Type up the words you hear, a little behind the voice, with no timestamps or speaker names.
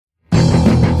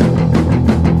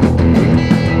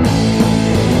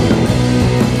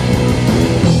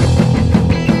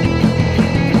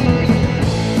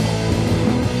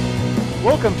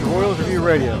Welcome to Royals Review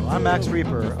Radio. I'm Max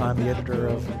Reaper. I'm the editor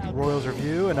of Royals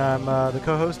Review, and I'm the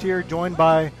co-host here, joined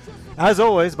by, as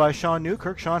always, by Sean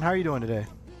Newkirk. Sean, how are you doing today?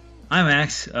 Hi,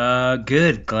 Max.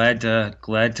 Good. Glad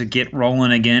to get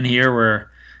rolling again here.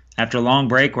 We're after a long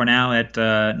break. We're now at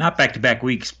not back-to-back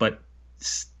weeks, but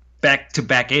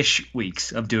back-to-back-ish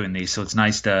weeks of doing these. So it's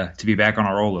nice to be back on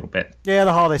our roll a little bit. Yeah,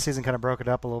 the holiday season kind of broke it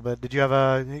up a little bit. Did you have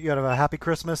a happy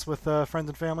Christmas with friends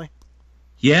and family?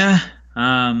 Yeah.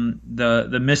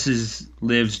 The missus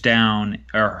lives down,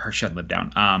 or she doesn't live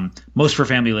down. Most of her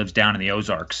family lives down in the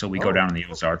Ozarks, so we go down in the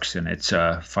Ozarks, and it's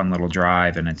a fun little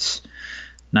drive, and it's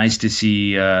nice to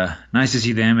see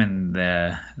them and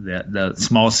the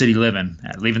small city leaving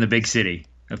the big city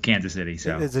of Kansas City.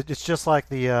 So it's just like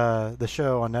the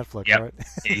show on Netflix, yep, right?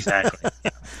 Exactly.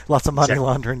 Lots of money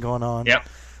laundering going on. Yep.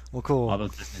 Well, cool. All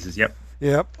those businesses. Yep.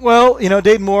 Yep. Well,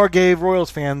 Dayton Moore gave Royals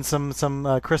fans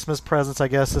some Christmas presents, I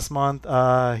guess, this month.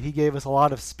 He gave us a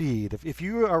lot of speed. If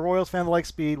you are a Royals fan that likes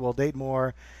speed, well, Dayton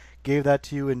Moore gave that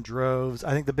to you in droves.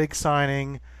 I think the big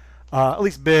signing, at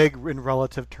least big in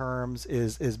relative terms,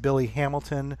 is Billy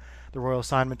Hamilton. The Royals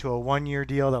signed him to a one-year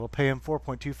deal that will pay him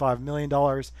 $4.25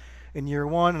 million in year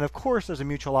one. And, of course, there's a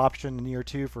mutual option in year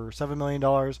two for $7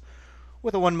 million.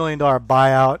 With a $1 million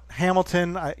buyout.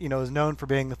 Hamilton, is known for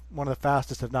being one of the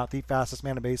fastest, if not the fastest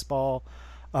man in baseball.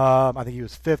 I think he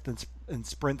was fifth in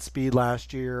sprint speed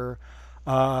last year.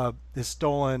 Has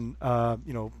stolen,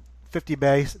 50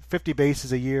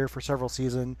 bases a year for several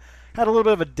seasons. Had a little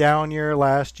bit of a down year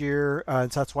last year,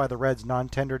 and so that's why the Reds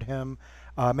non-tendered him,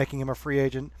 making him a free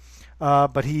agent.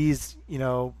 But he's,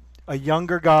 a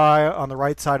younger guy on the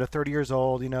right side of 30 years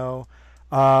old.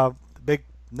 Big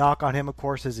knock on him, of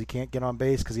course, is he can't get on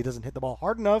base because he doesn't hit the ball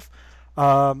hard enough.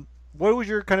 What was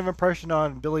your kind of impression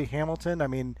on Billy Hamilton? I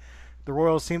mean, the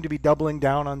Royals seem to be doubling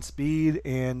down on speed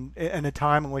in a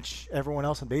time in which everyone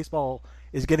else in baseball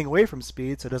is getting away from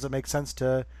speed, so does it make sense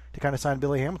to kind of sign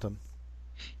Billy Hamilton?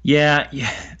 Yeah.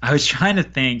 I was trying to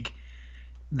think.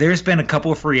 There's been a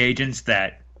couple of free agents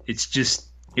that it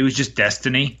was just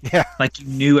destiny. Yeah. Like you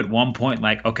knew at one point,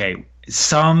 like, okay,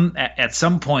 at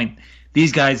some point,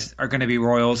 these guys are going to be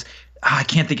Royals. I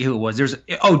can't think of who it was.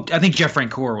 I think Jeff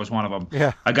Francoeur was one of them.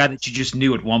 Yeah. A guy that you just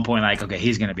knew at one point, like, okay,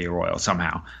 he's going to be a Royal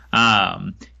somehow.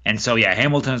 And so, yeah,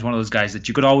 Hamilton is one of those guys that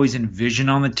you could always envision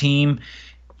on the team.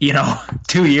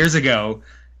 2 years ago,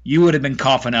 you would have been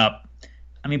coughing up.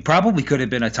 I mean, probably could have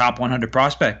been a top 100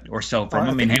 prospect or so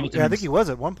from him. Hamilton. I think he was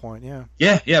at one point, yeah.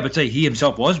 Yeah, but say he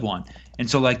himself was one. And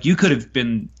so, like, you could have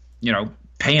been,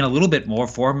 paying a little bit more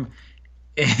for him.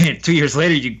 2 years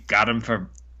later, you got him for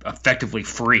effectively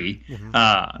free.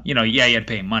 Mm-hmm. You had to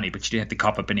pay him money, but you didn't have to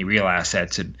cough up any real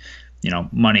assets. And,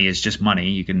 money is just money.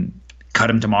 You can cut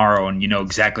him tomorrow and you know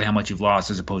exactly how much you've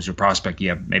lost as opposed to a prospect. You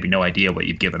have maybe no idea what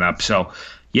you've given up. So,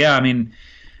 yeah, I mean,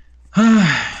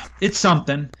 it's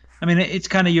something. I mean, it's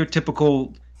kind of your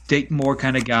typical Dayton Moore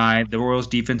kind of guy. The Royals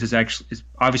defense is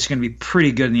obviously going to be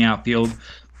pretty good in the outfield.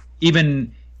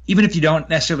 Even if you don't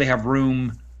necessarily have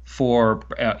room for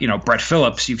Brett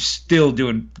Phillips, you're still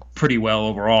doing pretty well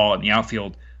overall in the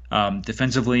outfield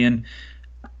defensively. And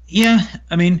yeah,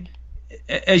 I mean,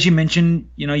 as you mentioned,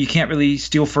 you can't really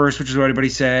steal first, which is what everybody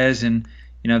says. And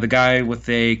the guy with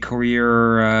a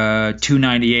career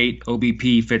 298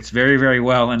 OBP fits very, very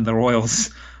well in the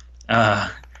Royals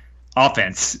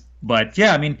offense. But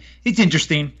yeah, I mean, it's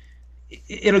interesting.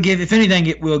 If anything,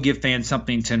 it will give fans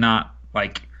something to not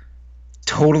like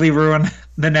totally ruin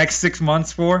the next 6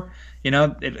 months for.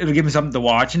 It'll give them something to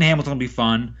watch, and Hamilton will be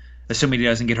fun, assuming he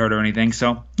doesn't get hurt or anything.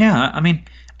 So yeah, I mean,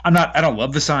 I don't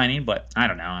love the signing, but I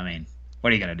don't know. I mean,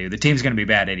 what are you gonna do? The team's gonna be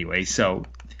bad anyway, so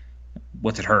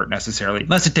what's it hurt necessarily?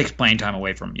 Unless it takes playing time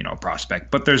away from a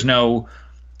prospect. But there's no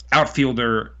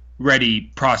outfielder ready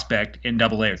prospect in AA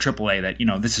or AAA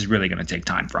that this is really going to take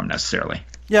time from necessarily.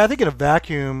 Yeah, I think in a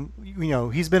vacuum,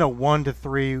 he's been a 1 to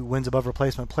 3 wins above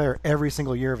replacement player every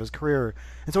single year of his career,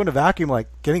 and so in a vacuum, like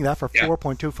getting that for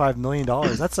 $4.25 million,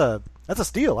 that's a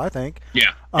steal, I think.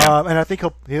 Yeah. And I think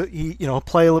he'll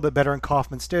play a little bit better in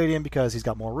Kauffman Stadium because he's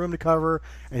got more room to cover,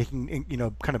 and he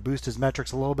can kind of boost his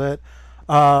metrics a little bit.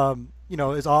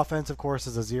 His offense, of course,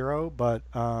 is a zero, but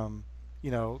the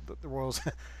Royals.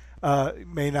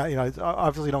 May not,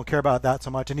 obviously don't care about that so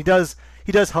much, and he does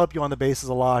help you on the bases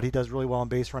a lot. He does really well on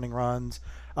base running runs.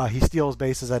 He steals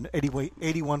bases at an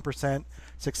 81%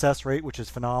 success rate, which is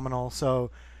phenomenal.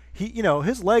 So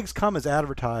his legs come as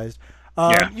advertised.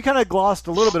 You kind of glossed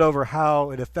a little bit over how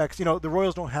it affects. The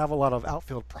Royals don't have a lot of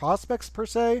outfield prospects per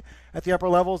se at the upper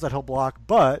levels that he'll block,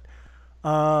 but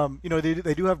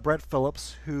they do have Brett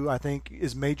Phillips, who I think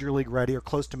is major league ready or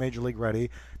close to major league ready.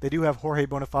 They do have Jorge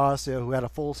Bonifacio, who had a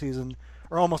full season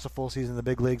or almost a full season in the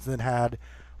big leagues, and then had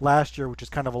last year, which is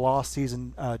kind of a lost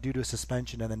season due to a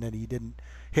suspension, and then he didn't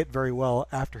hit very well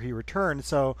after he returned.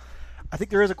 So I think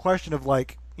there is a question of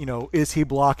like, is he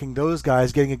blocking those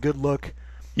guys, getting a good look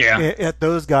at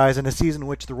those guys in a season in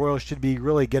which the Royals should be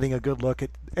really getting a good look at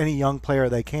any young player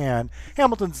they can.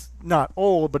 Hamilton's not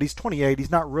old, but he's 28.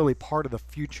 He's not really part of the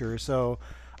future. So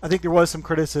I think there was some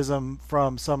criticism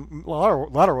from a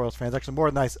lot of Royals fans, actually more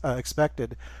than I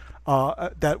expected,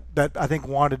 that I think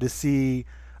wanted to see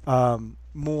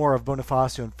more of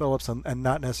Bonifacio and Phillips and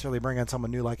not necessarily bring in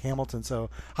someone new like Hamilton. So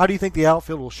how do you think the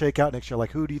outfield will shake out next year?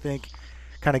 Like, who do you think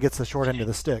kind of gets the short end of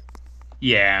the stick?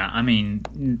 Yeah, I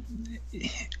mean,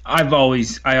 I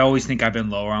always think I've been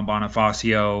lower on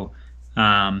Bonifacio.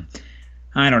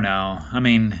 I don't know. I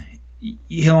mean,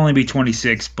 he'll only be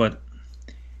 26, but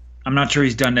I'm not sure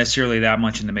he's done necessarily that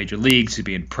much in the major leagues to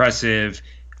be impressive.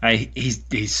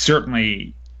 He's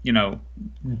certainly,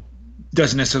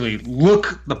 doesn't necessarily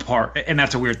look the part, and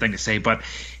that's a weird thing to say, but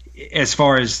as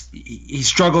far as he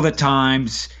struggled at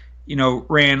times,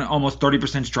 ran almost 30%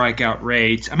 strikeout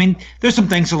rates. I mean, there's some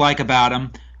things to like about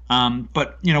him,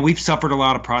 but we've suffered a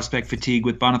lot of prospect fatigue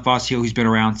with Bonifacio. He's been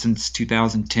around since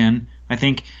 2010, I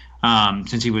think,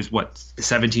 since he was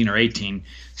 17 or 18.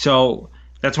 So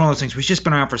that's one of those things. He's just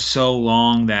been around for so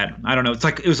long that I don't know.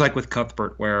 It was like with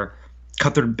Cuthbert, where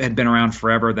Cuthbert had been around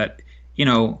forever. That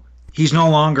he's no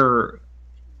longer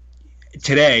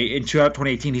today in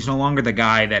 2018. He's no longer the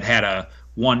guy that had a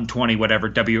 120 whatever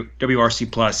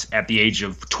WRC plus at the age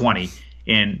of 20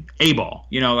 in A-ball.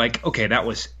 Okay, that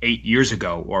was 8 years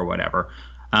ago or whatever.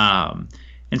 And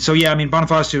so yeah, I mean,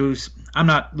 Bonifacio's, I'm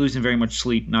not losing very much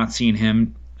sleep not seeing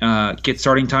him get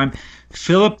starting time.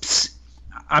 Phillips,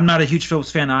 I'm not a huge Phillips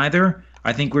fan either.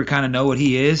 I think we kind of know what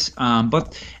he is,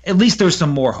 but at least there's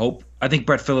some more hope. I think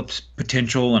Brett Phillips'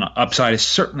 potential and upside is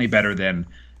certainly better than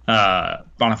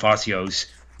Bonifacio's.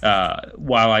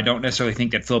 While I don't necessarily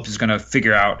think that Phillips is going to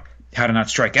figure out how to not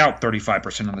strike out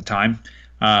 35% of the time,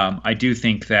 I do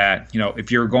think that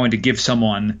if you're going to give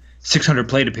someone 600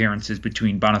 plate appearances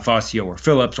between Bonifacio or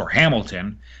Phillips or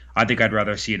Hamilton, I think I'd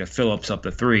rather see it a Phillips up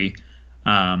to 3.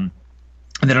 And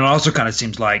then it also kind of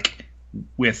seems like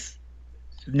with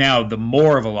now the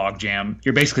more of a logjam,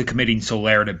 you're basically committing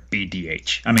Soler to be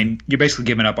DH. I mean, you're basically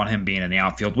giving up on him being in the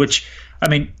outfield, which, I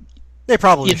mean, they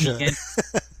probably should. In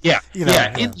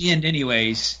the end,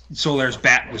 anyways, Soler's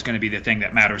bat was going to be the thing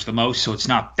that matters the most, so it's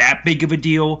not that big of a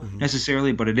deal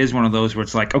necessarily, but it is one of those where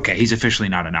it's like, okay, he's officially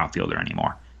not an outfielder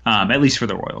anymore, at least for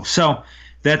the Royals. So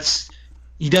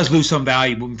he does lose some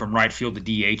value moving from right field to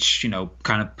DH,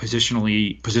 kind of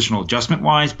positional adjustment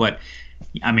wise, but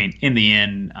I mean, in the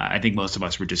end, I think most of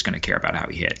us were just going to care about how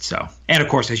he hit. So, and of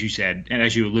course, as you said, and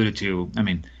as you alluded to, I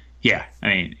mean,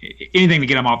 anything to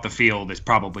get him off the field is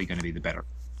probably going to be the better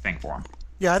thing for him.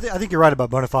 Yeah, I think you're right about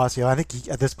Bonifacio. I think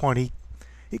at this point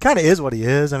he kind of is what he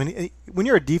is. I mean, when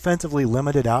you're a defensively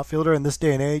limited outfielder in this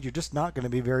day and age, you're just not going to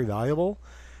be very valuable.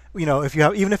 If you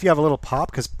have a little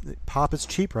pop, because pop is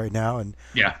cheap right now, and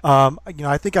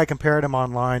I think I compared him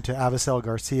online to Avisail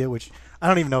Garcia, which I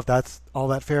don't even know if that's all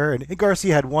that fair. And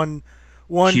Garcia had one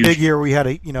Huge. big year where he had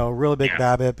a really big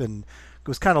BABIP and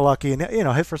was kind of lucky and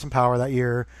hit for some power that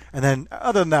year. And then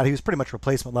other than that, he was pretty much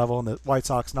replacement level, and the White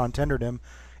Sox non-tendered him.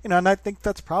 And I think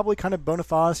that's probably kind of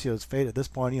Bonifacio's fate at this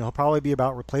point. He'll probably be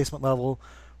about replacement level,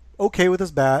 okay with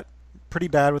his bat, pretty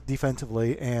bad with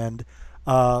defensively, and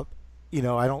I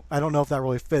don't know if that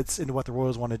really fits into what the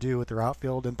Royals want to do with their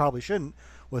outfield, and probably shouldn't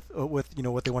with what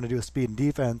they want to do with speed and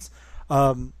defense.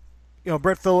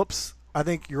 Brett Phillips, I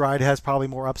think you're right, has probably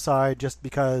more upside just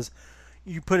because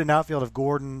you put an outfield of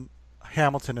Gordon,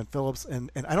 Hamilton, and Phillips,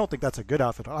 and I don't think that's a good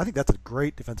outfield. I think that's a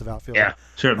great defensive outfield. Yeah,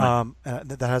 certainly.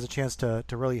 That has a chance to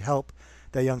really help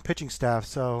that young pitching staff.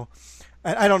 So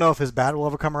I don't know if his bat will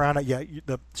ever come around. Yeah,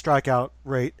 the strikeout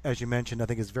rate, as you mentioned, I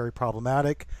think is very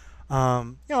problematic.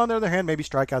 On the other hand, maybe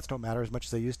strikeouts don't matter as much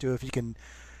as they used to. If he can,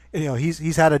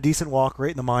 he's had a decent walk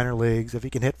rate in the minor leagues. If he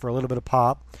can hit for a little bit of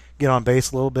pop, get on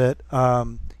base a little bit,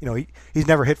 he's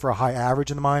never hit for a high average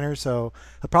in the minors, so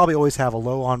he'll probably always have a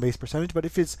low on base percentage. But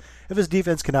if his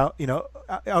defense can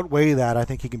outweigh that, I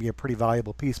think he can be a pretty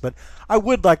valuable piece. But I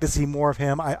would like to see more of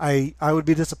him. I would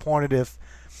be disappointed if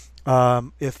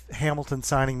Hamilton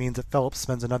signing means that Phillips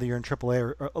spends another year in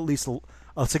AAA or at least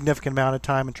a significant amount of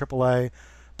time in AAA.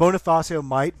 Bonifacio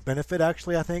might benefit,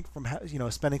 actually, I think, from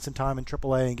spending some time in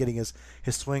AAA and getting his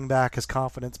swing back, his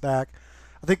confidence back.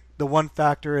 I think the one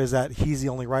factor is that he's the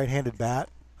only right-handed bat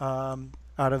out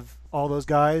of all those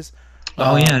guys.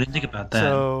 Oh, yeah, I didn't think about that.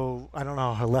 So I don't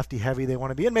know how lefty-heavy they want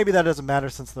to be. And maybe that doesn't matter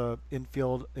since the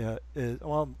infield is,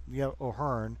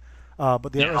 O'Hearn.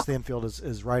 but the rest of the infield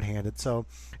is right-handed. So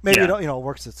maybe it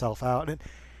works itself out. And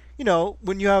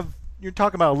when you're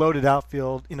talking about a loaded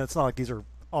outfield, it's not like these are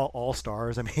all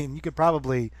stars. I mean, you could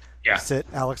probably sit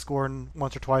Alex Gordon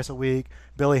once or twice a week.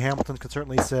 Billy Hamilton could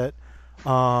certainly sit.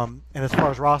 And as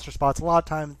far as roster spots, a lot of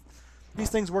times these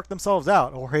things work themselves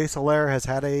out. Jorge Soler has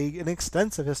had an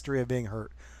extensive history of being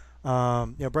hurt.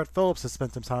 Brett Phillips has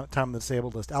spent some time on the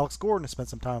disabled list. Alex Gordon has spent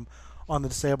some time on the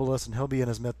disabled list, and he'll be in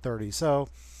his mid-30s. So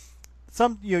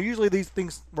usually these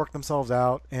things work themselves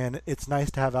out, and it's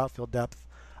nice to have outfield depth.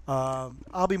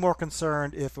 I'll be more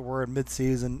concerned if it were in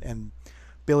mid-season and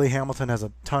Billy Hamilton has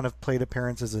a ton of plate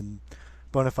appearances and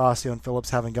Bonifacio and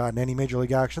Phillips haven't gotten any major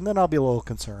league action. Then I'll be a little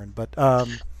concerned. But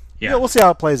we'll see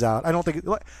how it plays out. I don't think,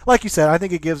 like you said, I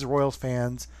think it gives Royals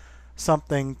fans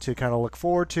something to kind of look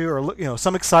forward to, or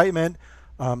some excitement.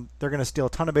 They're going to steal a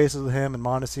ton of bases with him and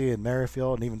Mondesi and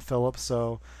Merrifield and even Phillips.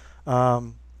 So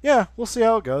we'll see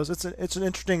how it goes. It's an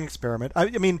interesting experiment. I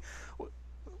mean,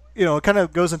 it kind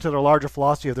of goes into their larger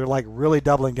philosophy of they're like really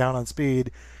doubling down on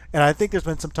speed. And I think there's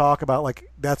been some talk about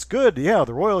like that's good. Yeah,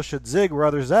 the Royals should zig where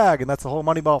others zag, and that's the whole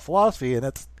Moneyball philosophy, and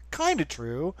that's kind of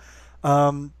true.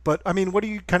 But I mean, what do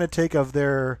you kind of take of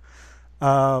their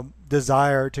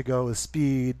desire to go with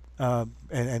speed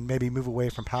and maybe move away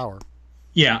from power?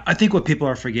 Yeah, I think what people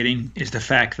are forgetting is the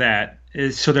fact that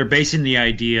so they're basing the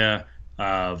idea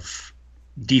of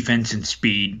defense and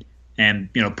speed, and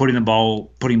putting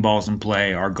balls in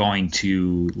play are going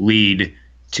to lead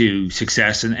to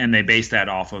success, and they base that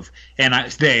off of,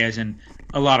 they as in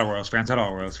a lot of Royals fans, not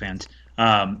all Royals fans,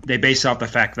 they base off the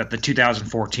fact that the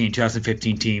 2014,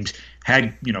 2015 teams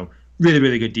had really,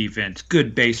 really good defense,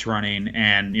 good base running,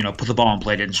 and put the ball in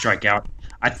play, didn't strike out.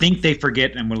 I think they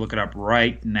forget, and I'm going to look it up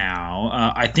right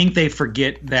now. I think they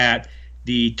forget that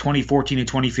the 2014 and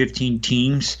 2015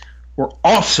 teams were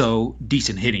also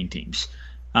decent hitting teams.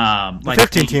 The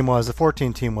 15 team was. The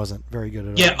 14 team wasn't very good at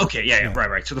all. Yeah. Okay. Yeah.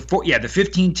 Right. So the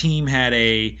 15 team had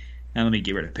let me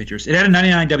get rid of pitchers. It had a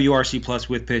 99 WRC plus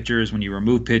with pitchers. When you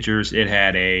remove pitchers, it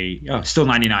had still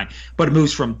 99, but it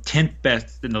moves from 10th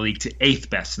best in the league to 8th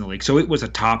best in the league. So it was a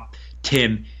top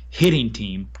 10 hitting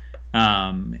team,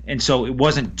 and so it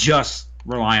wasn't just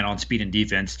relying on speed and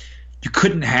defense. You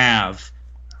couldn't have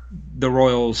the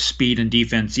Royals' speed and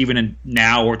defense, even in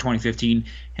now or 2015,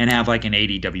 and have like an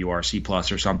 80 WRC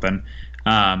plus or something.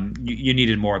 You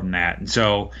needed more than that. And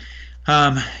so,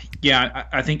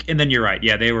 I think, and then you're right.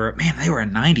 Yeah, they were a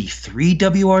 93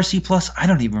 WRC plus. I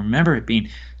don't even remember it being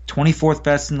 24th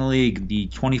best in the league. The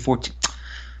 2014.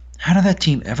 How did that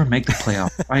team ever make the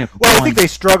playoff? I think they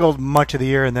struggled much of the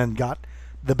year, and then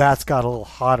the bats got a little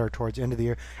hotter towards the end of the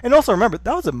year. And also remember,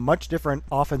 that was a much different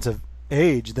offensive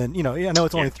age than I know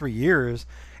it's only 3 years,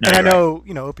 and I know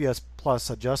OPS plus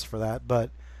adjusts for that, but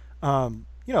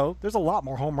there's a lot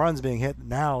more home runs being hit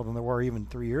now than there were even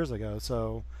 3 years ago.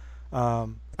 So I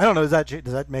don't know.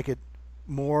 Does that make it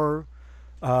more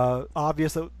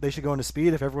obvious that they should go into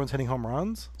speed if everyone's hitting home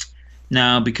runs?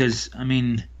 No, because I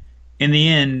mean, in the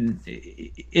end,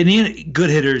 good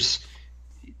hitters.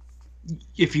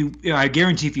 I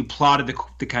guarantee if you plotted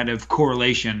the kind of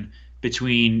correlation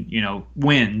between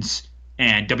wins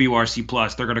and WRC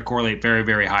plus, they're going to correlate very,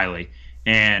 very highly.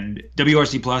 And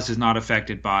WRC plus is not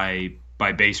affected by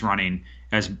base running,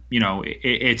 as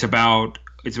it's about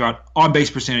on base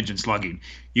percentage and slugging.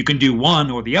 You can do one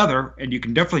or the other, and you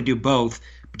can definitely do both,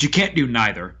 but you can't do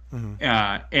neither,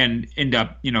 and end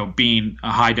up being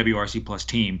a high WRC plus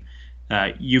team.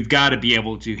 You've got to be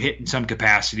able to hit in some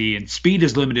capacity, and speed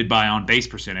is limited by on base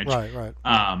percentage. Right.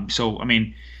 So I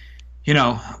mean,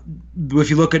 if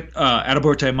you look at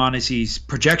Adalberto Mondesi's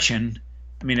projection,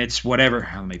 I mean, it's whatever.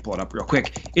 Let me pull it up real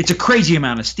quick. It's a crazy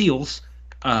amount of steals,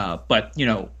 but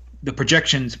the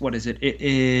projections. What is it? It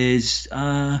is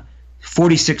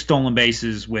 46 stolen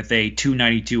bases with a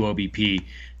 292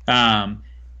 OBP.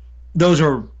 Those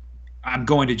are. I'm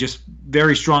going to just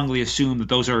very strongly assume that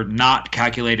those are not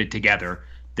calculated together.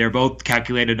 They're both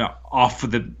calculated off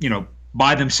of the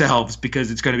by themselves,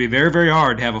 because it's going to be very, very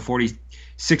hard to have a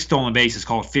 46 stolen bases,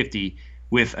 call it 50,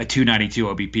 with a 292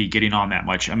 OBP getting on that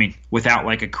much. I mean, without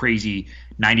like a crazy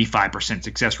 95%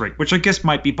 success rate, which I guess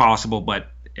might be possible, but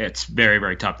it's very,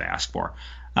 very tough to ask for.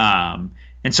 And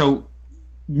so,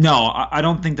 no, I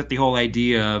don't think that the whole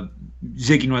idea of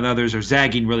zigging with others or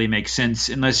zagging really makes sense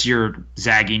unless you're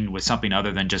zagging with something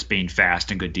other than just being fast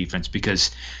and good defense,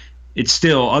 because it's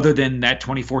still, other than that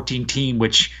 2014 team,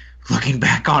 which looking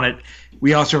back on it,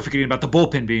 we also are forgetting about the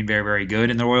bullpen being very, very good,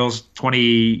 and the Royals'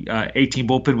 2018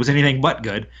 bullpen was anything but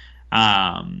good.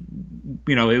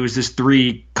 It was just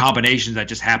three combinations that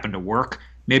just happened to work.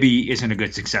 Maybe isn't a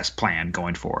good success plan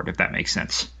going forward, if that makes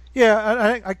sense.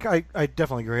 Yeah, I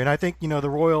definitely agree, and I think the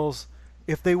Royals,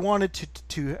 if they wanted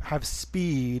to have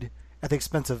speed at the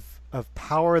expense of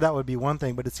power, that would be one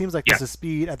thing. But it seems like Yeah, this is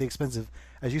speed at the expense of,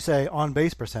 as you say, on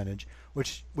base percentage,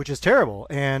 which is terrible.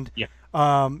 And yeah,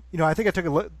 I think I took a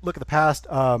look at the past.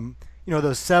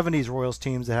 Those '70s Royals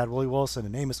teams that had Willie Wilson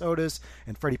and Amos Otis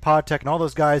and Freddie Podtek and all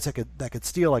those guys that could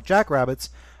steal like jackrabbits.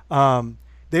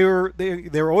 They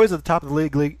were always at the top of the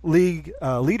league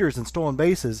leaders in stolen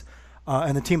bases,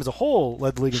 and the team as a whole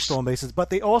led the league in stolen bases.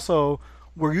 But they also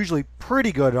were usually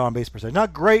pretty good at on base percentage,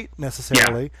 not great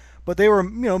necessarily, yeah, but they were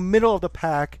middle of the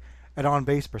pack at on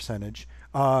base percentage.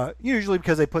 Usually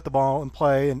because they put the ball in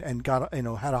play and got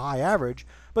had a high average,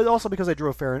 but also because they drew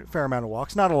a fair amount of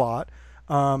walks, not a lot.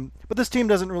 But this team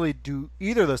doesn't really do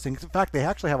either of those things. In fact, they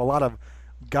actually have a lot of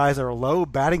guys that are low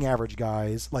batting average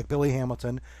guys, like Billy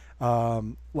Hamilton,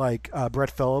 like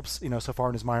Brett Phillips, so far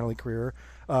in his minor league career.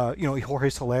 Jorge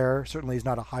Soler certainly is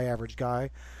not a high average guy.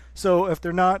 So if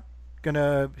they're not going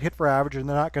to hit for average and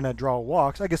they're not going to draw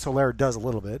walks, I guess Soler does a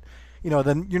little bit.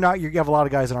 Then you have a lot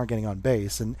of guys that aren't getting on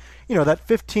base, and that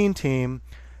 15 team.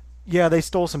 Yeah, they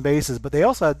stole some bases, but they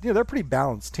also had, they're a pretty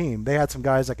balanced team. They had some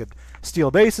guys that could steal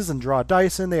bases and draw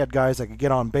Dyson. They had guys that could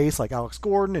get on base like Alex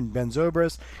Gordon and Ben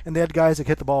Zobrist, and they had guys that could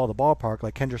hit the ball at the ballpark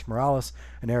like Kendrys Morales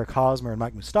and Eric Hosmer and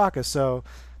Mike Moustakas. So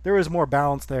there was more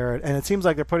balance there, and it seems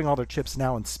like they're putting all their chips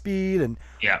now in speed.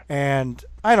 yeah. And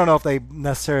I don't know if they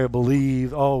necessarily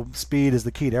believe, speed is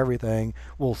the key to everything.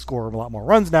 We'll score a lot more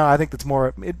runs now. I think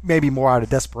it may be more out of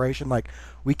desperation. Like,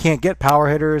 we can't get power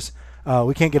hitters.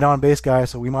 We can't get on base guys,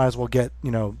 so we might as well get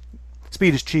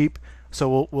speed is cheap,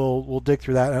 so we'll dig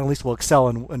through that, and at least we'll excel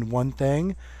in one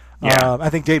thing. Yeah.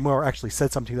 I think Dayton Moore actually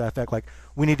said something to that effect, like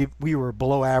we were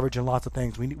below average in lots of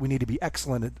things. We need to be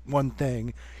excellent at one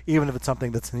thing, even if it's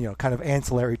something that's kind of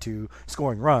ancillary to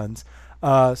scoring runs.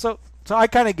 So I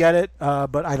kind of get it,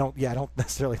 but I don't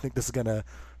necessarily think this is going to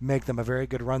make them a very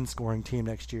good run scoring team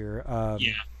next year.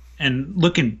 Yeah. And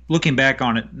looking back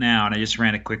on it now, and I just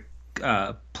ran a quick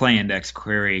play index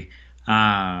query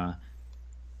of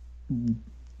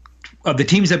the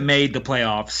teams that made the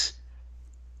playoffs,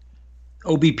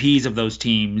 OBPs of those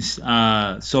teams.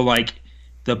 So like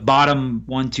the bottom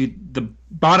the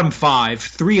bottom five,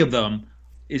 three of them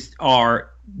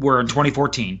were in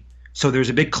 2014. So there's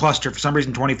a big cluster. For some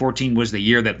reason, 2014 was the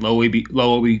year that low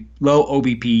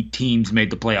OBP teams made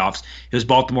the playoffs. It was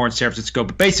Baltimore and San Francisco,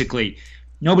 but basically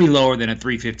nobody lower than a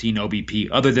 315 OBP,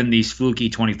 other than these fluky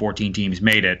 2014 teams,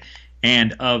 made it.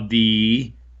 And of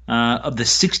the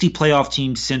 60 playoff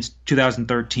teams since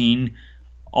 2013,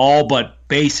 all but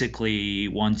basically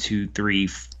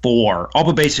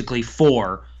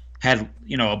four had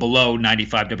a below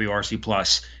 95 WRC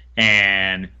plus,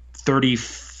 and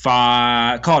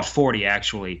 35, call it 40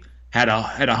 actually, had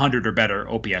 100 or better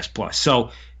OPS plus. So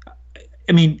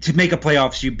I mean, to make a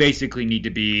playoffs, you basically need to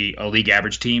be a league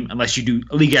average team, unless you do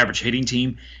a league average hitting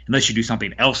team, unless you do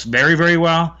something else very, very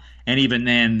well. And even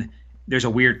then, there's a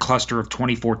weird cluster of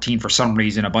 2014 for some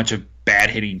reason. A bunch of bad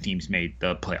hitting teams made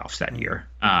the playoffs that year.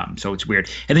 So it's weird.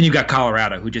 And then you've got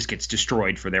Colorado, who just gets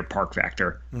destroyed for their park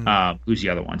factor. Who's the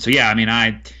other one? So yeah, I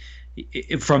mean,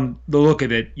 from the look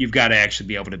of it, you've got to actually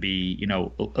be able to be,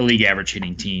 a league average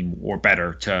hitting team or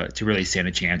better to really stand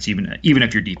a chance, even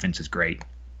if your defense is great.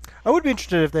 I would be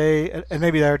interested if they, and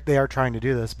maybe they are trying to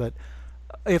do this, but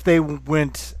if they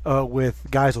went with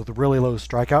guys with really low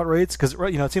strikeout rates, because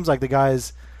it seems like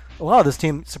a lot of this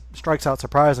team strikes out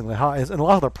surprisingly high, and a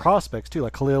lot of their prospects too,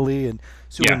 like Khalil Lee and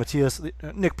Sully Matias,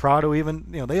 Nick Prado, even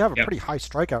they have a pretty high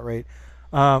strikeout rate.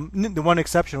 The one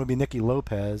exception would be Nicky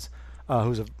Lopez,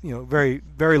 who's a very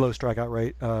very low strikeout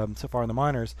rate so far in the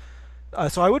minors.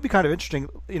 So I would be kind of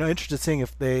interested seeing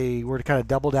if they were to kind of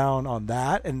double down on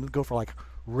that and go for like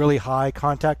really high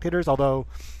contact hitters. Although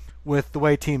with the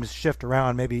way teams shift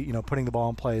around, maybe putting the ball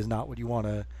in play is not what you want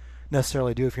to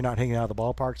necessarily do if you're not hanging out of the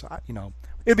ballpark. So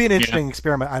it'd be an interesting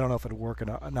experiment. I don't know if it'd work or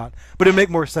not, but it'd make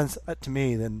more sense to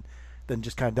me than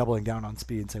just kind of doubling down on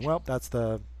speed and saying, well, that's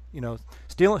the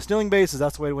stealing bases.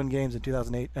 That's the way to win games in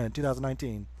 2008 and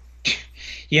 2019.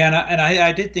 Yeah, and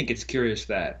I did think it's curious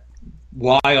that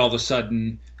why all of a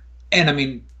sudden, and I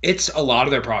mean, it's a lot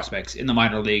of their prospects in the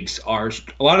minor leagues a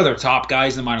lot of their top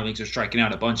guys in the minor leagues are striking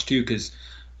out a bunch too, because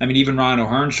I mean, even Ryan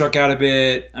O'Hearn struck out a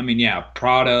bit. I mean, yeah,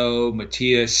 Prado,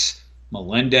 Matias,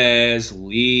 Melendez,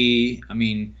 Lee. I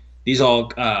mean, these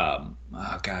all I'm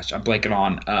blanking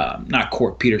on not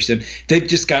Court Peterson. They've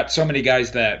just got so many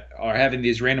guys that are having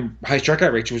these random high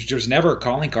strikeout rates, which was never a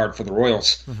calling card for the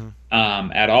Royals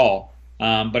at all.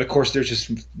 But of course,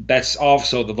 that's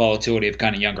also the volatility of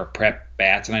kind of younger prep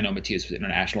bats. And I know Matias was an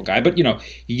international guy, but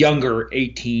younger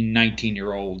 18,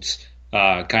 19-year-olds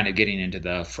kind of getting into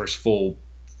the first full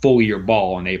year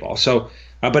ball in A-ball. So,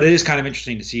 but it is kind of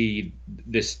interesting to see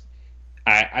this.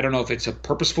 I don't know if it's a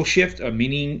purposeful shift,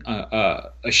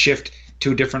 a shift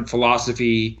to a different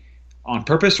philosophy on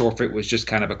purpose, or if it was just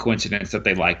kind of a coincidence that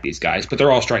they like these guys. But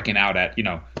they're all striking out at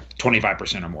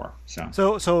 25% or more.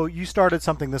 So you started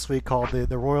something this week called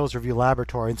the Royals Review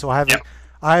Laboratory, and so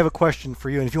I have a question for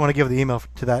you. And if you want to give the email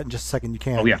to that in just a second, you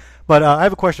can. Oh yeah. But I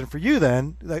have a question for you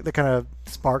then that kind of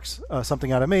sparks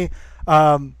something out of me.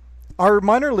 Are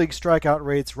minor league strikeout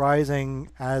rates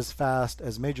rising as fast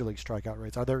as major league strikeout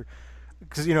rates? Are there?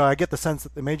 Because I get the sense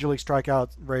that the major league strikeout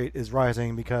rate is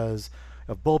rising because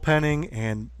of bullpenning,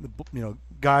 and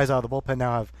guys out of the bullpen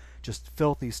now have just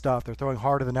filthy stuff. They're throwing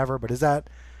harder than ever. But is that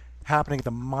happening at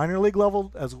the minor league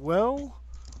level as well?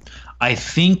 I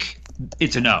think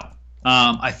it's a no.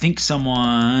 I think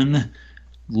someone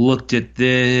looked at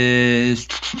this.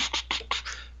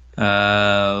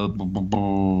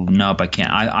 Nope, I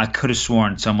can't. I could have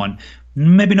sworn someone.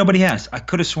 Maybe nobody has. I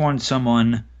could have sworn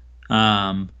someone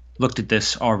looked at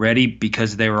this already,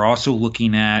 because they were also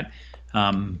looking at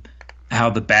how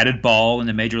the batted ball in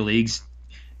the major leagues,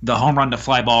 the home run to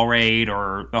fly ball rate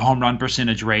or the home run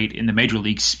percentage rate in the major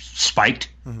leagues spiked,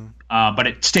 but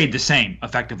it stayed the same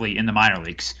effectively in the minor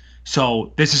leagues.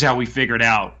 So this is how we figured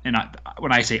out, and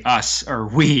when I say us or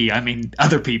we, I mean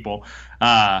other people,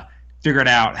 figured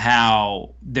out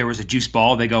how there was a juice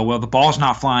ball. They go, well, the ball's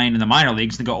not flying in the minor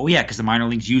leagues. And they go, oh yeah, because the minor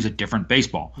leagues use a different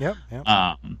baseball. Yep.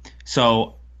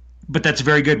 But that's a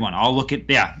very good one. I'll look at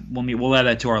we'll add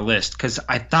that to our list, because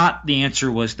I thought the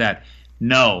answer was that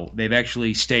no, they've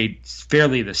actually stayed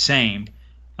fairly the same.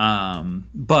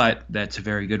 But that's a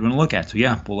very good one to look at. So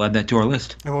yeah, we'll add that to our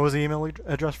list. And what was the email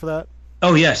address for that?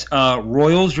 Oh yes,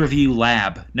 Royals Review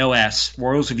Lab, no S,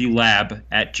 Royals Review Lab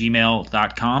at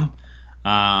gmail.com.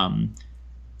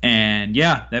 And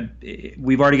yeah,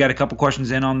 we've already got a couple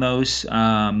questions in on those,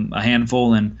 a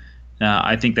handful, and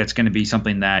I think that's going to be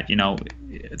something that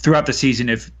throughout the season,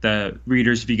 if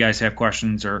you guys have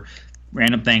questions or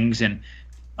random things. And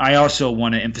I also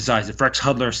want to emphasize, if Rex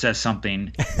Hudler says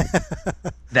something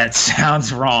that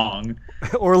sounds wrong,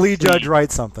 or Lee Judge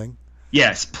writes something,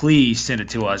 yes, please send it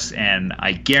to us, and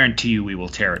I guarantee you we will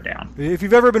tear it down. If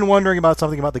you've ever been wondering about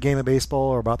something about the game of baseball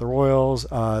or about the Royals,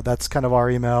 that's kind of our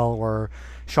email, where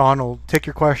Sean will take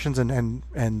your questions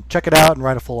and check it out and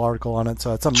write a full article on it.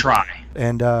 So it's something. Try.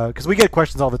 And because we get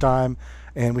questions all the time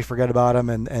and we forget about them,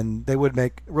 and they would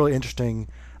make really interesting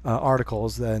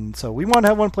articles. And so we want to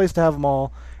have one place to have them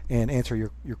all and answer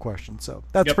your questions. So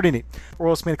that's pretty neat.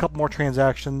 Royals made a couple more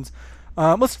transactions.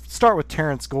 Let's start with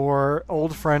Terrence Gore,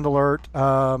 old friend alert.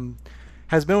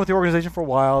 Has been with the organization for a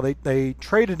while. They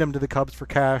traded him to the Cubs for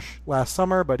cash last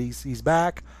summer, but he's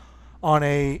back on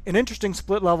an interesting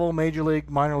split level major league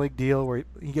minor league deal where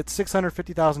he gets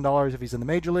 $650,000 if he's in the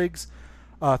major leagues,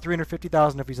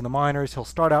 $350,000 if he's in the minors. He'll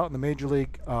start out in the major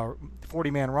league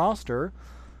 40-man roster.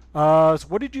 So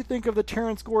what did you think of the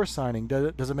Terrence Gore signing?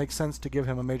 Does it make sense to give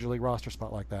him a major league roster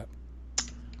spot like that?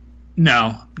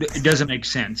 No, it doesn't make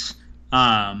sense.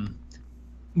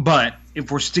 But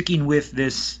if we're sticking with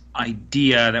this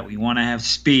idea that we want to have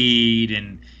speed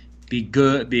and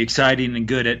be exciting and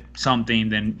good at something,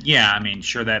 then yeah, I mean,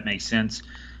 sure, that makes sense.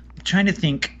 I'm trying to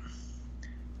think,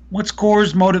 what's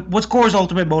Gore's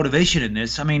ultimate motivation in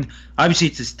this? I mean, obviously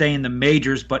it's to stay in the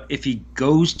majors, but if he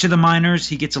goes to the minors,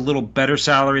 he gets a little better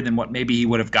salary than what maybe he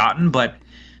would have gotten. But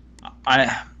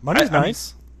money's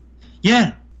nice.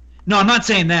 Yeah. No, I'm not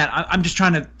saying that. I'm just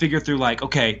trying to figure through, like,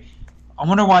 okay, I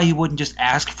wonder why he wouldn't just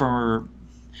ask for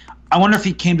 – I wonder if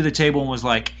he came to the table and was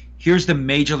like, here's the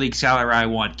major league salary I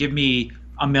want. Give me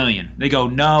 $1 million. They go,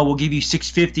 no, we'll give you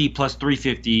 $650 plus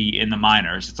 $350 in the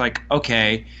minors. It's like,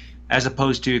 okay, as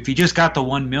opposed to if he just got the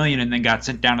 $1 million and then got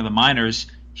sent down to the minors,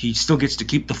 he still gets to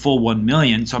keep the full $1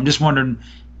 million. So I'm just wondering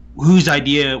whose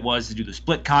idea it was to do the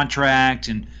split contract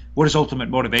and what his ultimate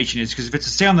motivation is. Because if it's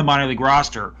to stay on the minor league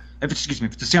roster – if it's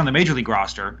to stay on the major league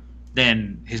roster,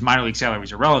 then his minor league salary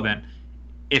is irrelevant.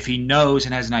 If he knows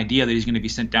and has an idea that he's going to be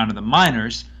sent down to the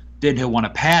minors, then he'll want to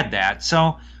pad that.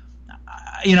 So,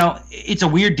 it's a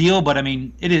weird deal, but I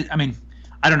mean, it is. I mean,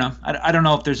 I don't know. I don't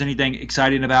know if there's anything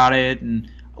exciting about it. And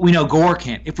we know Gore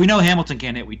can't. If we know Hamilton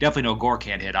can't hit, we definitely know Gore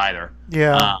can't hit either.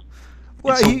 Yeah.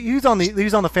 Well, he was on the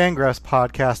Fangraphs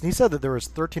podcast, and he said that there was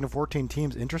 13 or 14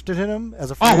 teams interested in him as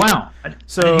a free agent. Wow!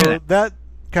 So that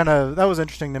was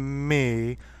interesting to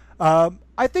me.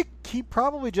 I think he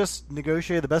probably just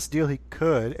negotiated the best deal he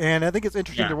could, and I think it's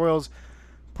interesting the Royals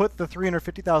put the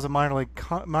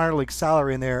 $350,000 minor league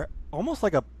salary in there, almost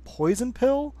like a poison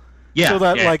pill. Yeah. So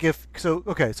that so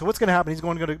what's going to happen? He's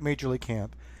going to go to major league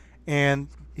camp, and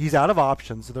he's out of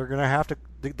options, so they're going to have to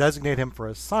designate him for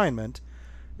assignment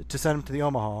to send him to the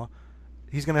Omaha.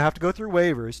 He's going to have to go through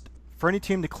waivers. For any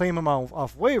team to claim him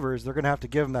off waivers, they're going to have to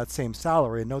give him that same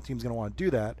salary, and no team's going to want to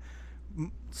do that.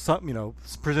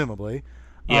 Presumably.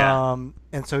 Yeah.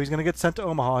 And so he's going to get sent to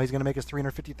Omaha. He's going to make his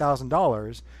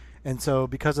 $350,000, and so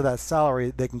because of that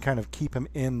salary, they can kind of keep him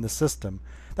in the system.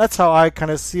 That's how I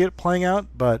kind of see it playing out.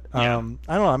 But I don't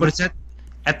know. But it's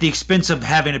at the expense of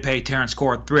having to pay Terrence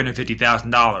Gore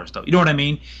 $350,000, though. You know what I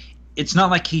mean? It's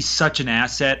not like he's such an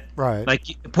asset. Right. Like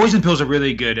poison pill's a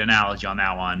really good analogy on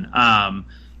that one.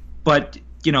 But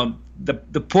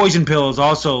the poison pill is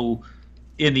also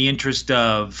in the interest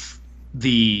of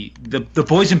the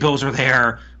poison pills are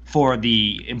there for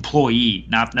the employee,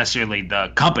 not necessarily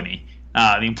the company.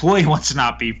 The employee wants to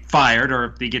not be fired,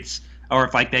 or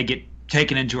if they get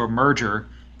taken into a merger,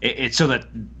 it's so that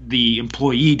the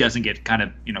employee doesn't get kind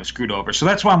of screwed over. So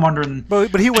that's why I'm wondering.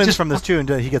 But he wins from this too, and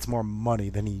he gets more money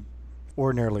than he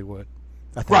ordinarily would.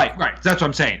 I think. Right. That's what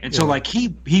I'm saying. And so like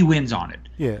he wins on it.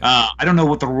 Yeah. I don't know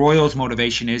what the Royals'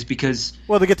 motivation is because.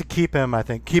 Well, they get to keep him. I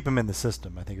think keep him in the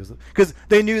system. I think because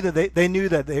they knew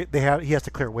that he has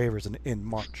to clear waivers in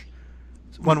March,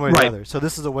 one way or the other. So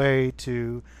this is a way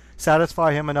to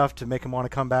satisfy him enough to make him want to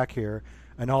come back here,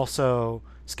 and also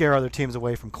scare other teams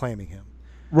away from claiming him.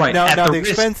 Right. Now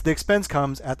the expense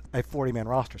comes at a 40-man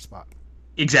roster spot.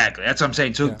 Exactly. That's what I'm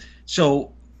saying.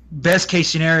 So best case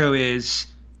scenario is,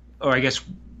 or I guess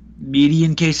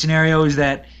median case scenario is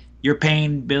that you're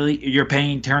paying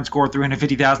Terrence Gore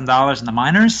 $350,000 in the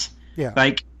minors. Yeah.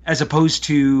 Like as opposed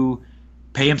to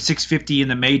pay him $650 in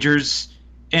the majors.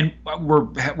 And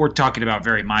we're talking about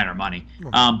very minor money.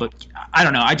 But I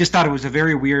don't know. I just thought it was a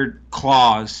very weird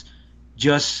clause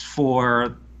just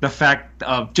for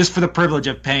the privilege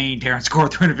of paying Terrence Gore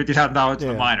 $350,000 in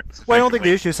the minors. Well, I don't think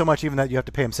the issue is so much even that you have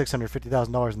to pay him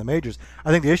 $650,000 in the majors.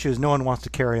 I think the issue is no one wants to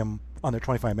carry him on their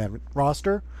 25-man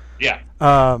roster. Yeah.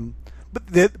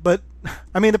 But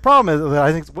I mean the problem is that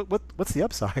I think what's the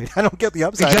upside? I don't get the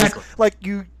upside. Exactly. Like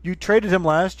you traded him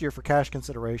last year for cash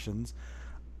considerations.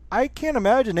 I can't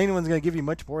imagine anyone's going to give you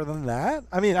much more than that.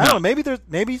 I mean, I don't know.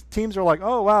 Maybe teams are like,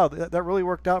 oh wow, that really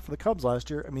worked out for the Cubs last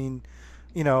year. I mean,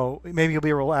 maybe he'll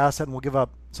be a real asset and we'll give up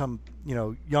some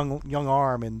young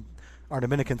arm in our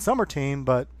Dominican summer team.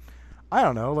 But I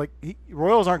don't know. Like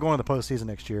Royals aren't going to the postseason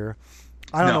next year.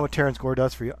 I don't know what Terrence Gore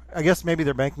does for you. I guess maybe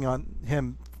they're banking on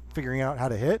him figuring out how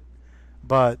to hit,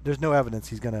 but there's no evidence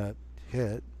he's going to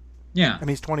hit. Yeah. I mean,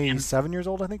 he's 27 years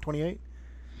old, I think, 28.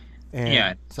 And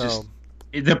yeah. So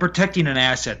they're protecting an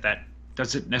asset that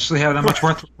doesn't necessarily have that much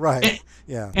worth. Right.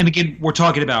 Yeah. And again, we're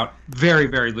talking about very,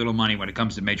 very little money when it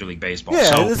comes to Major League Baseball.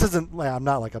 Yeah, so, this isn't. I'm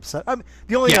not like upset.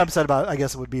 The only thing I'm upset about, I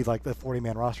guess, it would be like the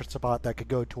 40-man roster spot that could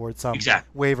go towards some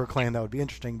waiver claim that would be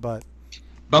interesting. But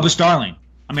Bubba Starling.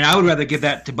 I mean, I would rather give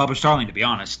that to Bubba Starling, to be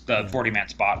honest, the 40-man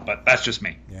spot. But that's just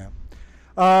me. Yeah.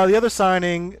 The other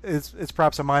signing is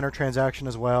perhaps a minor transaction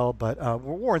as well, but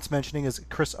what warrants mentioning is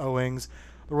Chris Owings.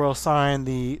 The Royals signed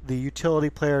the utility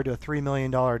player to a $3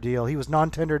 million deal. He was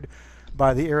non-tendered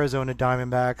by the Arizona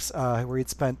Diamondbacks, where he'd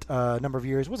spent a number of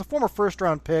years. Was a former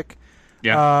first-round pick,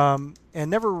 and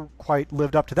never quite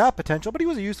lived up to that potential. But he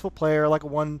was a useful player,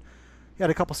 He had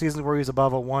a couple seasons where he was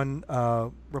above a one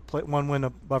win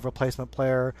above replacement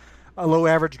player. A low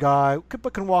average guy,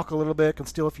 but can walk a little bit, can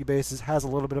steal a few bases, has a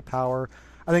little bit of power.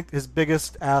 I think his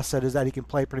biggest asset is that he can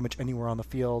play pretty much anywhere on the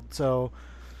field. So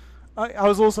I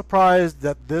was a little surprised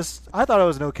that I thought it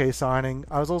was an okay signing.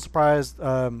 I was a little surprised,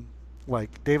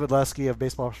 David Lesky of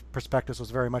Baseball Prospectus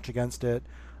was very much against it.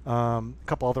 A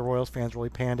couple other Royals fans really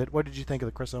panned it. What did you think of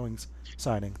the Chris Owings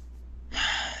signing?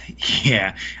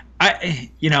 Yeah, I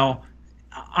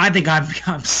think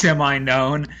I'm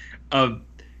semi-known of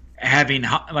having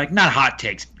not hot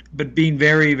takes, but being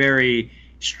very, very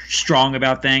strong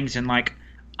about things, and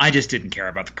I just didn't care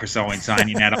about the Chris Owings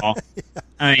signing at all. Yeah.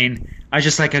 I mean, I was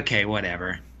just like, okay,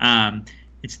 whatever.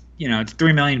 It's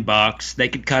 $3 million. They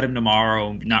could cut him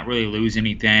tomorrow, not really lose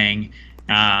anything.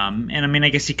 And I mean, I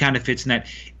guess he kind of fits in that.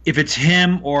 If it's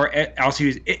him or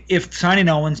Alcides, if signing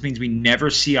Owens means we never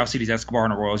see Alcides Escobar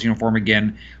in a Royals uniform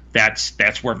again,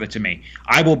 that's worth it to me.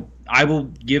 I will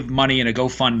give money in a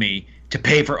GoFundMe to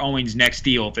pay for Owens' next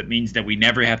deal if it means that we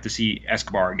never have to see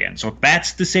Escobar again. So if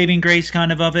that's the saving grace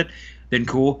kind of it, then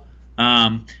cool.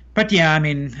 But yeah, I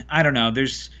mean, I don't know.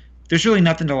 There's really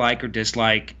nothing to like or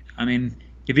dislike. I mean,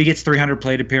 if he gets 300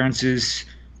 plate appearances,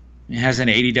 has an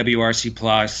 80 WRC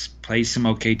plus, plays some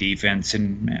okay defense,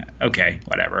 and okay,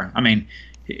 whatever. I mean,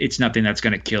 it's nothing that's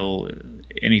going to kill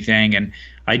anything. And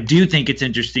I do think it's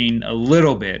interesting a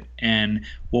little bit. And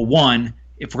well, one,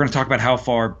 if we're going to talk about how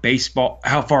far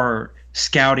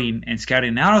scouting and scouting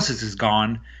analysis is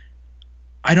gone,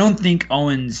 I don't think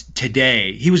Owens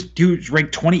today, he was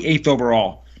ranked 28th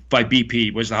overall by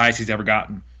BP, was the highest he's ever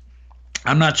gotten.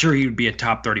 I'm not sure he would be a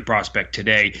top 30 prospect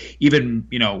today, even,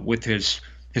 with his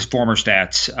former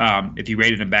stats, if you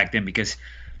rated him back then, because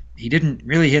he didn't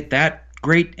really hit that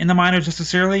great in the minors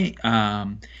necessarily.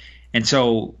 And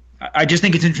so I just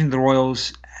think it's interesting the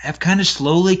Royals have kind of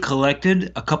slowly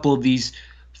collected a couple of these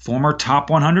former top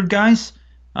 100 guys,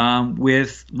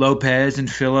 with Lopez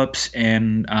and Phillips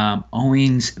and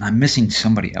Owens, and I'm missing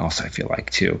somebody else, I feel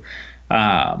like, too.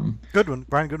 Goodwin.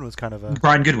 Brian Goodwin was kind of a...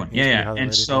 Brian Goodwin, yeah.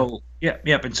 And so,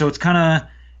 and so it's kind of...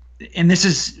 And this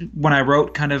is when I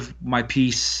wrote kind of my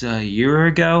piece a year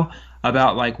ago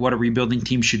about, like, what a rebuilding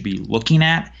team should be looking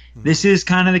at. Mm-hmm. This is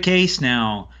kind of the case.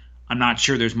 Now, I'm not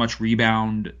sure there's much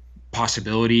rebound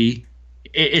possibility.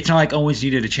 It's not like Owens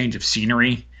needed a change of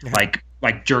scenery,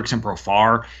 like Jerks and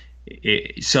Profar.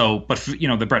 But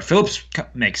the Brett Phillips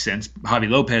makes sense. Javi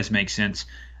Lopez makes sense.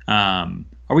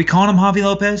 Are we calling him Javi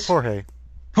Lopez? Jorge.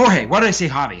 Why did I say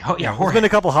Javi? Jorge. There's been a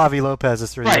couple Javi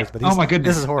Lopez's through the years, but my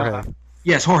goodness, this is Jorge.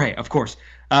 Yes, Jorge, of course.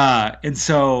 And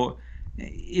so,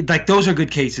 those are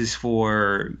good cases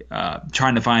for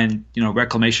trying to find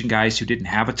reclamation guys who didn't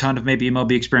have a ton of maybe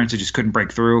MLB experience, who just couldn't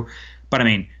break through. But I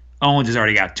mean, Owens has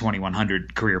already got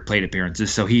 2,100 career plate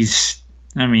appearances, so he's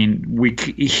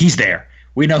there.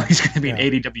 We know he's going to be an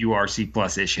 80 WRC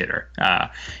plus-ish hitter.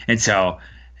 And so,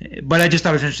 but I just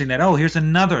thought it was interesting that, here's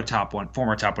another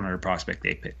former top 100 prospect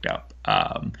they picked up.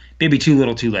 Maybe too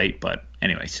little too late, but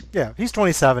anyways. Yeah, he's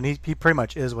 27. He pretty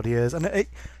much is what he is. And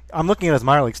I'm looking at his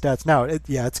minor league stats now.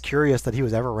 It's curious that he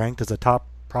was ever ranked as a top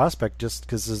prospect just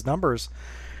because his numbers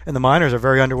in the minors are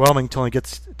very underwhelming until he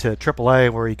gets to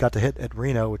AAA, where he got to hit at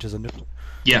Reno, which is a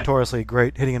notoriously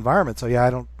great hitting environment. So, I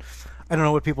don't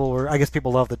know what people were. I guess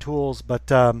people love the tools, but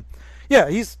he'll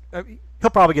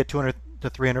probably get 200 to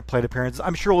 300 plate appearances.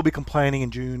 I'm sure we'll be complaining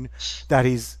in June that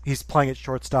he's playing at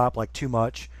shortstop like too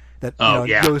much. That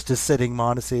goes to sitting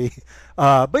Mondesi.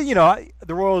 But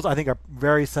the Royals, I think, are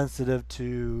very sensitive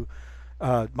to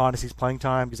Mondesi's playing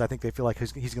time, because I think they feel like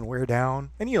he's going to wear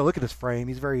down. And look at his frame;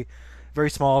 he's very, very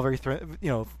small, very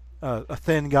a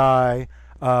thin guy.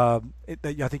 I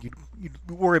think you'd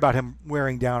worry about him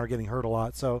wearing down or getting hurt a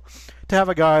lot. So to have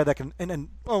a guy that can, and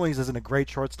Owens isn't a great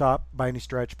shortstop by any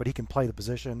stretch, but he can play the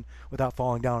position without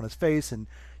falling down on his face, and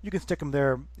you can stick him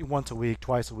there once a week,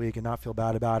 twice a week, and not feel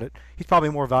bad about it. He's probably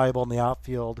more valuable in the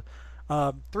outfield.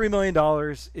 $3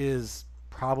 million is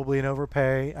probably an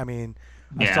overpay. I mean,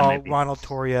 I saw maybe. Ronald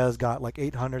Torres got like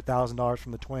 $800,000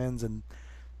 from the Twins, and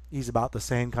he's about the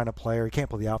same kind of player. He can't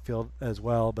play the outfield as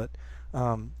well, but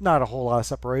not a whole lot of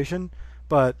separation.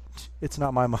 But it's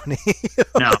not my money.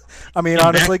 No. I mean,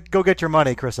 honestly, go get your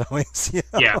money, Chris Owens.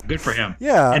 Yeah, good for him.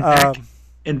 Yeah.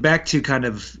 And back to kind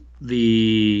of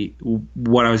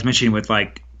what I was mentioning with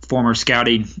like former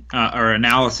scouting or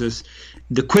analysis,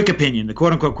 the quick opinion, the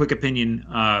quote unquote quick opinion,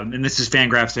 and this is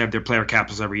Fangraphs. They have their player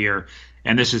capsules every year,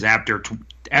 and this is after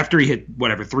he hit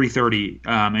 330 in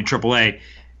AAA.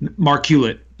 Mark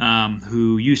Hewlett,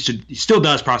 who still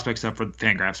does prospect stuff for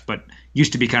Fangraphs, but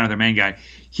used to be kind of their main guy.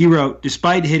 He wrote,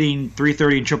 despite hitting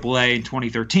 330 in AAA in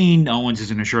 2013, Owens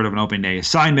isn't assured of an opening day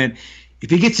assignment. If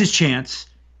he gets his chance,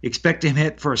 expect him to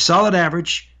hit for a solid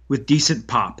average with decent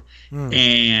pop.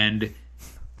 And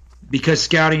because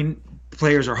scouting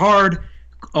players are hard,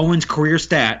 Owens' career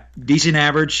stat, decent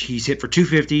average, he's hit for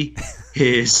 250.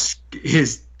 His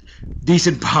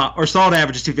decent pop, or solid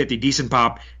average is 250, decent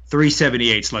pop,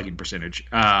 378 slugging percentage.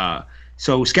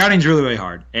 So scouting's really, really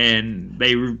hard. And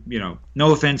they,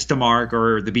 no offense to Mark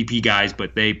or the BP guys,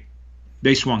 but they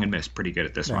swung and missed pretty good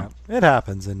at this one. It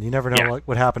happens, and you never know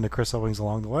what happened to Chris Owens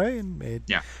along the way, and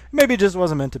maybe it just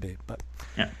wasn't meant to be. But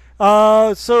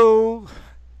so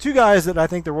two guys that I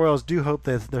think the Royals do hope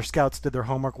that their scouts did their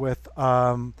homework with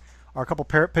are a couple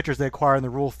pitchers they acquired in the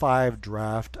Rule 5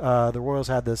 draft. The Royals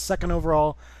had the second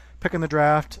overall pick in the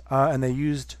draft, and they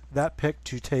used that pick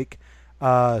to take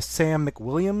Sam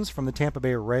McWilliams from the Tampa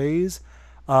Bay Rays.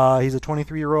 He's a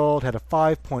 23-year-old, had a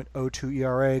 5.02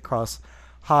 ERA across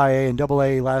high A and double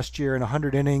A last year in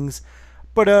 100 innings,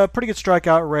 but a pretty good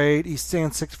strikeout rate. He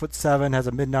stands 6'7", has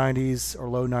a mid-90s or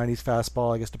low 90s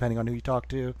fastball, I guess, depending on who you talk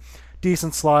to.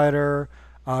 Decent slider,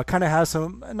 kind of has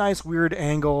a nice weird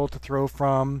angle to throw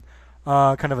from,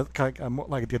 like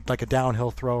a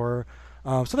downhill thrower.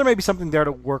 So there may be something there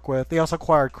to work with. They also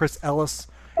acquired Chris Ellis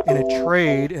in a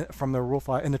trade from the Rule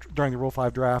 5 during the Rule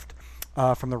 5 draft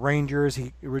from the Rangers.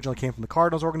 He originally came from the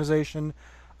Cardinals organization.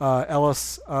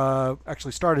 Ellis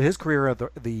actually started his career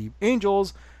at the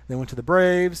Angels, then went to the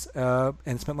Braves,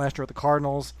 and spent last year at the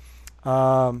Cardinals.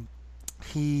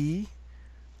 He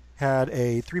had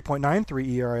a 3.93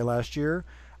 ERA last year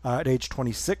at age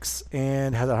 26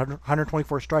 and has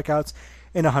 124 strikeouts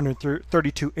in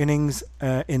 132 innings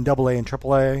in AA and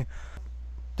AAA.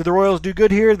 Did the Royals do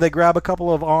good here? Did they grab a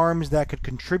couple of arms that could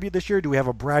contribute this year? Do we have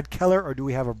a Brad Keller or do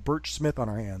we have a Birch Smith on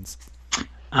our hands?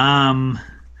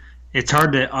 It's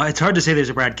hard to say there's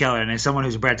a Brad Keller, and as someone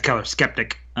who's a Brad Keller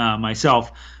skeptic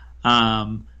myself,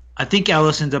 I think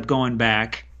Ellis ends up going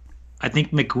back. I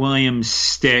think McWilliams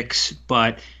sticks,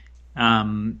 but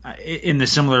in the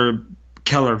similar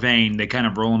Keller vein, they kind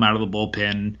of roll him out of the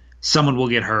bullpen. Someone will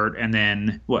get hurt, and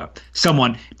then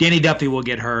Danny Duffy will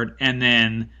get hurt, and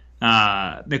then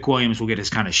McWilliams will get his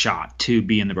kind of shot to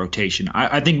be in the rotation.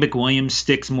 I think McWilliams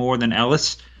sticks more than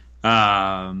Ellis,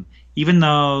 even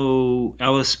though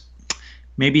Ellis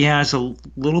maybe has a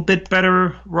little bit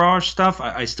better raw stuff.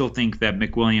 I still think that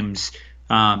McWilliams,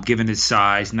 given his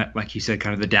size and that, like you said,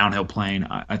 kind of the downhill playing,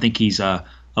 I think he's a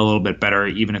little bit better,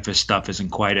 even if his stuff isn't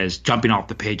quite as jumping off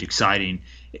the page exciting.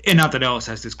 And not that Ellis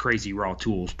has this crazy raw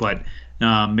tools, but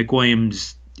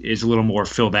McWilliams is a little more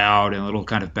filled out and a little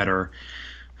kind of better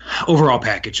overall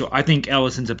package. So I think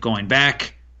Ellis ends up going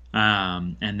back,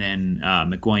 and then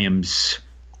McWilliams.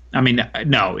 I mean,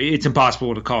 no, it's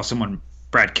impossible to call someone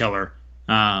Brad Keller,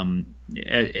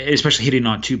 especially hitting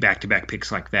on 2 back-to-back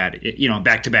picks like that.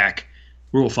 Back-to-back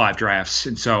Rule 5 drafts.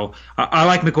 And so I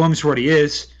like McWilliams for what he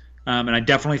is, and I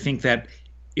definitely think that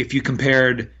if you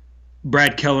compared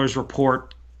Brad Keller's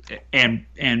report and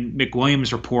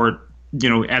McWilliams' report,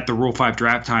 at the Rule 5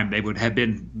 draft time, they would have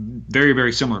been very,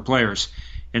 very similar players.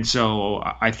 And so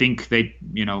I think they,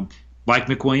 like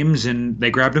McWilliams, and they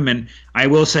grabbed him. And I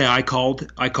will say I called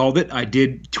it. I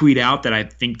did tweet out that I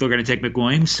think they're going to take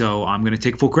McWilliams, so I'm going to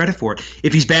take full credit for it.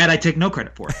 If he's bad, I take no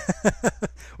credit for it.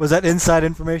 Was that inside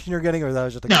information you're getting, or that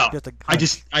was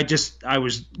I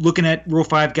was looking at Rule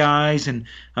 5 guys, and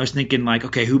I was thinking, like,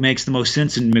 okay, who makes the most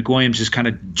sense? And McWilliams just kind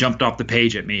of jumped off the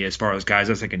page at me as far as guys.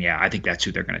 I was thinking, yeah, I think that's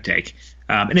who they're going to take.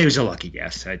 And it was a lucky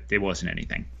guess. It wasn't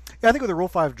anything. Yeah, I think with the Rule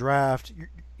 5 draft,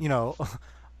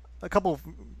 a couple of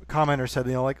commenters said,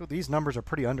 these numbers are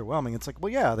pretty underwhelming. It's like,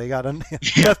 well, yeah, they got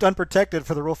left unprotected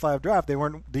for the Rule 5 draft. They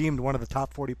weren't deemed one of the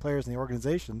top 40 players in the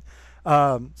organization.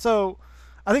 So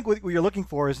I think what you're looking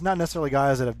for is not necessarily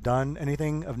guys that have done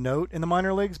anything of note in the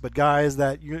minor leagues, but guys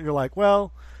that you're like,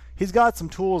 well, he's got some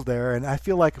tools there, and I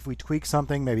feel like if we tweak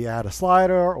something, maybe add a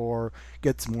slider or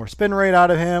get some more spin rate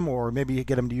out of him, or maybe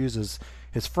get him to use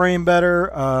his frame better,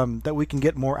 that we can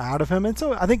get more out of him. And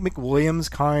so I think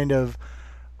McWilliams kind of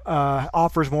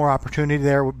offers more opportunity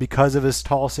there because of his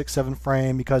tall 6'7"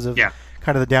 frame, because of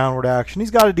kind of the downward action.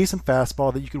 He's got a decent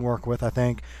fastball that you can work with, I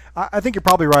think. I think you're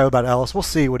probably right about Ellis. We'll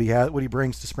see what he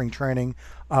brings to spring training.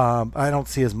 I don't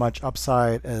see as much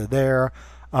upside there.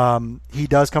 He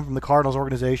does come from the Cardinals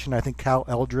organization. I think Cal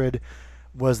Eldred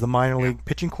was the minor league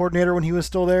pitching coordinator when he was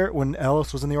still there, when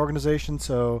Ellis was in the organization,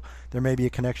 so there may be a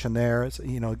connection there. It's,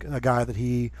 a guy that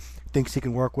he thinks he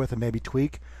can work with and maybe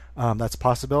tweak. That's a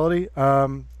possibility.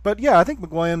 But yeah, I think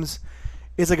McWilliams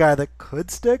is a guy that could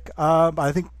stick.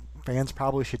 I think fans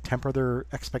probably should temper their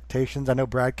expectations. I know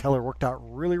Brad Keller worked out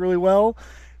really, really well,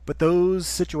 but those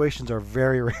situations are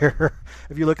very rare.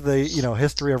 If you look at the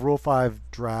history of Rule 5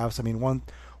 drafts, I mean,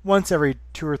 once every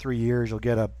 2 or 3 years you'll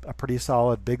get a pretty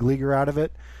solid big leaguer out of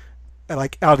it,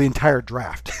 like out of the entire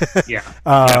draft.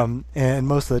 And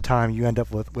most of the time you end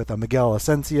up with a Miguel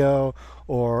Asensio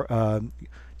or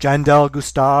Jandel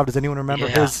Gustave. Does anyone remember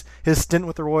his stint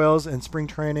with the Royals in spring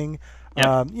training?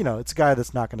 Yep. It's a guy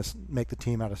that's not going to make the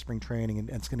team out of spring training, and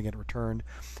it's going to get returned.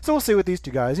 So we'll see with these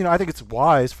two guys. I think it's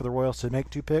wise for the Royals to make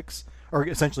 2 picks, or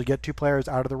essentially get 2 players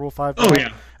out of the Rule 5. Oh,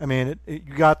 yeah. I mean, you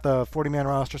got the 40-man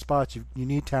roster spots. You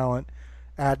need talent.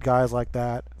 Add guys like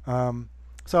that.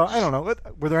 So I don't know.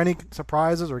 Were there any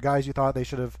surprises or guys you thought they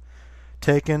should have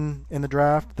taken in the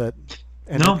draft that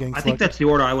ended up getting selected? I think that's the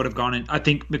order I would have gone in. I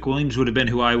think McWilliams would have been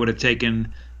who I would have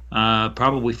taken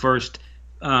probably first.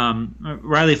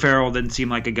 Riley Farrell didn't seem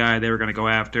like a guy they were going to go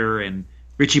after, and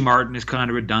Richie Martin is kind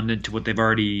of redundant to what they've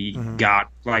already got,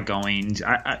 like Owings.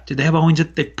 Did they have Owings?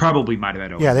 They probably might have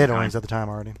had Owings. Yeah, they had Owings at the time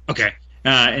already. Okay.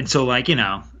 And so, I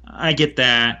get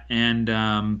that.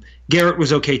 And Garrett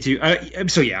was okay, too.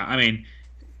 I mean,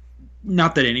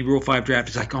 not that any Rule 5 draft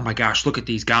is like, oh, my gosh, look at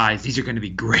these guys. These are going to be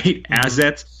great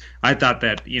assets. I thought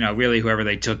that, really whoever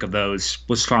they took of those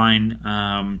was fine.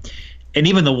 And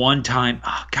even the one time,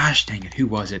 oh gosh dang it, who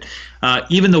was it?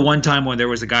 Even the one time when there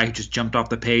was a guy who just jumped off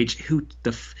the page,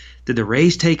 did the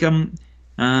Rays take him?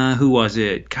 Who was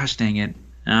it? Gosh dang it,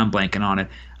 I'm blanking on it.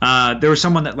 There was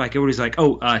someone that everybody's like,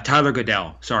 Tyler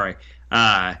Goodell. Sorry,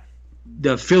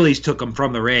 the Phillies took him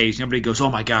from the Rays. Everybody goes, oh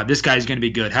my God, this guy's going to be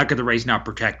good. How could the Rays not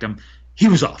protect him? he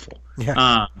was awful.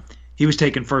 Yeah. He was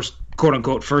taken first, quote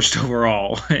unquote, first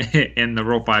overall in the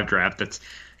Rule 5 draft. That's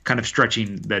kind of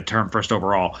stretching the term first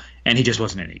overall, and he just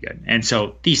wasn't any good. And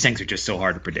so these things are just so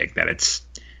hard to predict that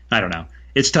I don't know.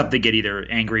 It's tough to get either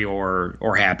angry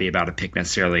or happy about a pick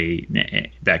necessarily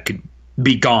that could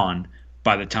be gone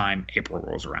by the time April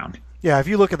rolls around. Yeah, if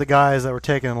you look at the guys that were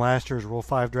taken in last year's Rule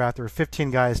 5 draft, there were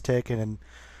 15 guys taken, and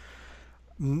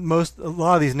a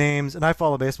lot of these names, and I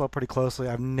follow baseball pretty closely,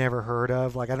 I've never heard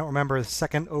of. Like, I don't remember the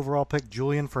second overall pick,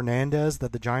 Julian Fernandez,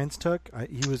 that the Giants took.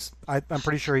 I'm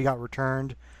pretty sure he got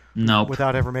returned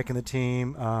without ever making the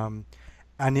team.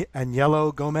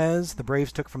 Aniello Gomez, the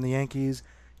Braves took from the Yankees.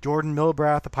 Jordan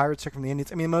Milbrath, the Pirates took from the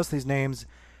Indians. I mean, most of these names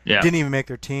didn't even make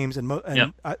their teams, and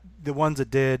the ones that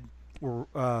did were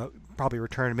probably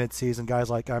returned mid-season. Guys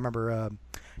like, I remember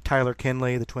Tyler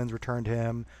Kinley, the Twins returned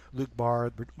him. Luke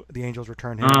Bard, the Angels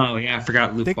returned him. Oh, yeah, I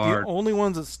forgot Luke Bard. The only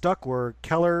ones that stuck were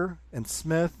Keller and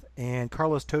Smith and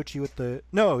Carlos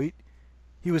Tocci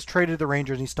he was traded to the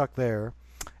Rangers and he stuck there.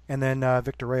 And then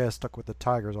Victor Reyes stuck with the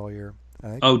Tigers all year.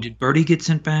 Oh, did Birdie get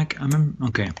sent back? I remember.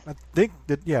 Okay. I think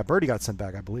that, Birdie got sent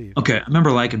back, I believe. Okay, I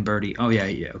remember liking Birdie. Oh,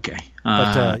 yeah, okay.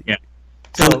 Yeah.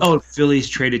 So, Phillies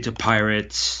traded to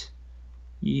Pirates.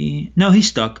 Yeah. No, he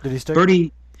stuck. Did he stick?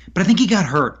 Birdie, but I think he got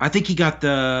hurt. I think he got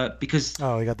because.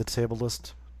 Oh, he got the disabled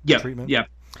list treatment? Yeah.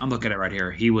 I'm looking at it right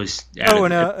here. He was. Oh,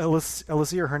 and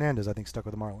Elisier Hernandez, I think, stuck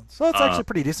with the Marlins. So it's actually a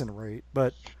pretty decent rate,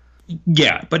 but.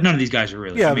 Yeah, but none of these guys are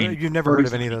really. Yeah, you've never heard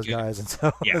of any of those guys, and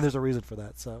so and there's a reason for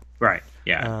that. So right,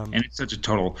 yeah, and it's such a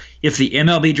total. If the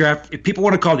MLB draft, if people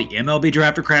want to call the MLB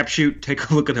draft a crapshoot, take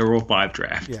a look at the Rule 5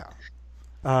 draft. Yeah.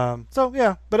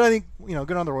 But I think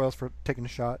good on the Royals for taking a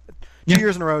shot. 2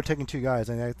 years in a row, taking 2 guys.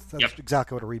 I mean, that's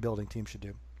exactly what a rebuilding team should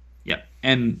do. Yeah,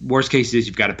 and worst case is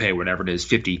you've got to pay whatever it is,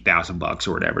 $50,000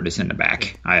 or whatever to send it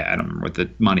back. I don't remember what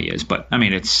the money is, but I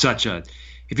mean, it's such a.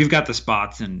 If you've got the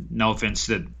spots, and no offense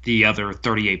to the other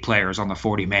 38 players on the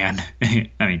 40-man,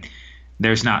 I mean,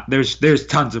 there's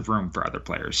tons of room for other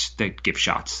players that give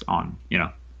shots on,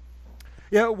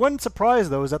 Yeah, one surprise,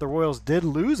 though, is that the Royals did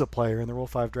lose a player in the Rule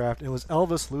 5 draft. It was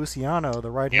Elvis Luciano, the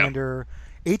right-hander,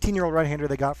 18-year-old right-hander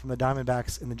they got from the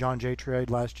Diamondbacks in the John Jay trade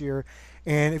last year.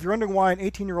 And if you're wondering why an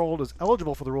 18-year-old is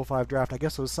eligible for the Rule 5 draft, I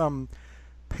guess it was some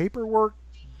paperwork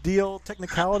deal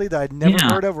technicality that I'd never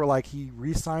heard of, where he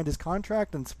re-signed his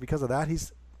contract, and because of that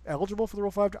he's eligible for the Rule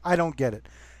 5. I don't get it,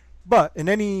 but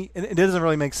it doesn't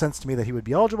really make sense to me that he would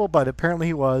be eligible, but apparently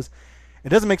he was. It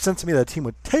doesn't make sense to me that a team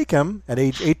would take him at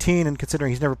age 18, and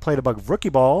considering he's never played a bug of rookie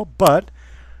ball, but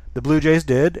the Blue Jays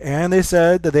did, and they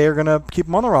said that they are going to keep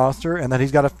him on the roster and that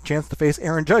he's got a chance to face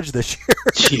Aaron Judge this year.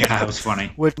 Yeah, that was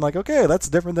funny. Which I'm like, okay, that's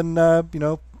different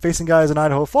than facing guys in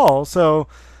Idaho Falls. So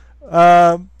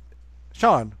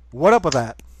Sean, what up with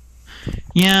that?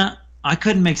 Yeah, I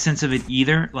couldn't make sense of it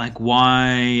either. Like,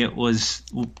 why it was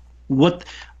what?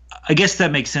 I guess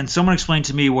that makes sense. Someone explained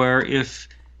to me where if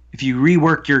you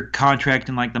rework your contract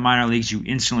in the minor leagues, you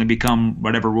instantly become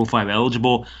whatever Rule 5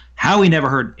 eligible. How we never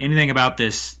heard anything about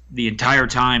this the entire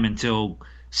time until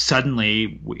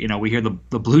suddenly, we hear the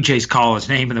Blue Jays call his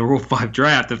name in the Rule 5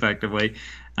 draft effectively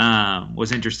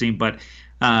was interesting. But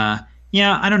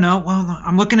yeah, I don't know. Well,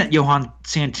 I'm looking at Johan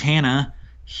Santana.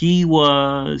 He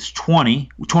was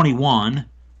 21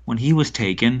 when he was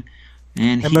taken.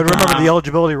 But remember, the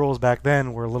eligibility rules back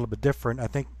then were a little bit different. I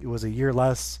think it was a year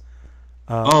less.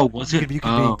 Was it? You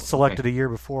could be selected a year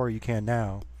before you can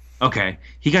now. Okay.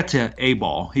 He got to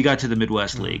A-ball. He got to the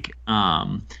Midwest League.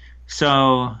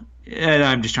 So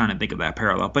I'm just trying to think of that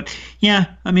parallel. But, yeah,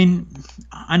 I mean,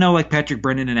 I know Patrick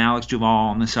Brennan and Alex Duvall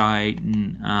on the site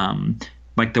and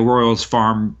the Royals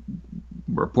Farm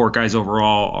report guys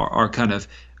overall are kind of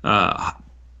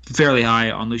fairly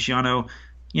high on Luciano.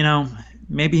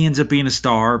 Maybe he ends up being a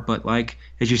star, but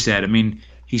as you said, I mean,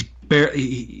 he's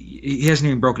he hasn't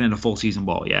even broken into full season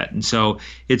ball yet, and so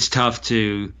it's tough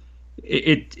to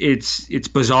it's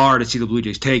bizarre to see the Blue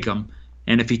Jays take him.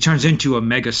 And if he turns into a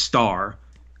mega star,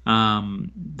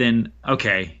 then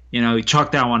okay,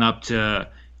 chalk that one up to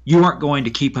you aren't going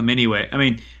to keep him anyway. I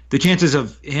mean, the chances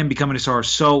of him becoming a star are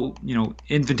so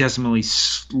infinitesimally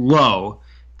low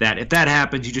that if that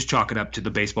happens, you just chalk it up to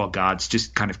the baseball gods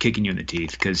just kind of kicking you in the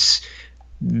teeth, because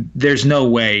there's no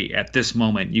way at this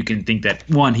moment you can think that,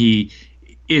 one, he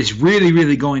is really,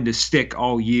 really going to stick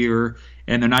all year,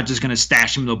 and they're not just going to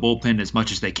stash him in the bullpen as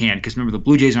much as they can, because remember, the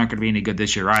Blue Jays aren't going to be any good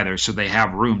this year either, so they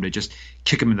have room to just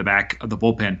kick him in the back of the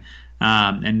bullpen.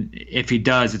 And if he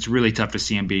does, it's really tough to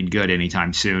see him being good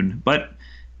anytime soon. But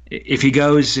if he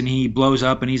goes and he blows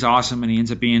up and he's awesome and he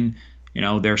ends up being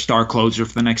their star closer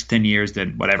for the next 10 years,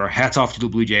 then whatever. Hats off to the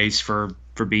Blue Jays for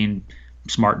being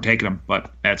smart in taking him,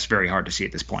 but that's very hard to see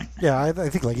at this point. Yeah, I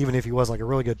think like even if he was like a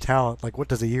really good talent, like what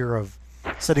does a year of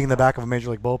sitting in the back of a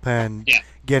major league bullpen,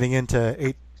 getting into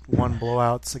 8-1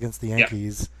 blowouts against the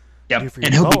Yankees? Yeah,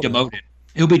 and he'll be demoted.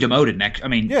 He'll be demoted next. I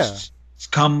mean,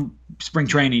 come spring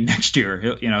training next year,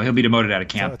 he'll be demoted out of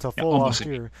camp. So it's a full lost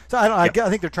year. So I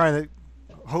think they're trying to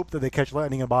hope that they catch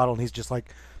lightning in a bottle, and he's just like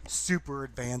super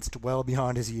advanced, well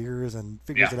beyond his years, and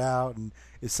figures it out, and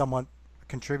is somewhat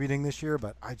contributing this year.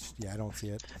 But I don't see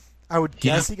it. I would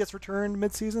guess he gets returned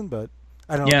mid-season, but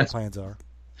I don't know what the plans are.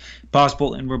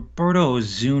 Possible. And Roberto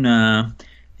Osuna,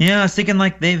 I was thinking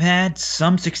like they've had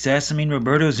some success. I mean,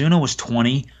 Roberto Osuna was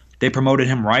 20. They promoted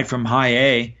him right from high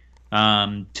A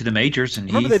to the majors, and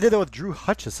remember they did that with Drew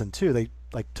Hutchison too. They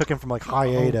like took him from like high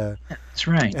A to that's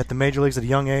right at the major leagues at a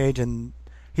young age, and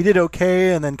he did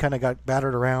okay, and then kind of got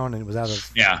battered around and was out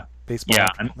of baseball. Yeah,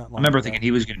 I remember thinking he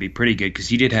was going to be pretty good because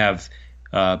he did have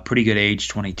pretty good age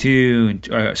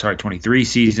 23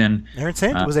 season.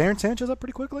 Was Aaron Sanchez up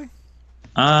pretty quickly?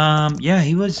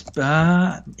 He was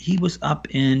up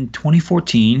in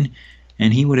 2014,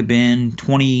 and he would have been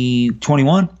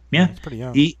 21. Yeah, he's pretty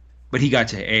young. But he got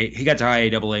to high A,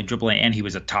 double A, triple A, and he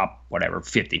was a top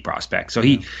 50 prospect. So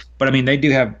but I mean, they do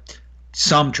have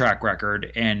some track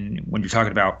record, and when you're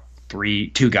talking about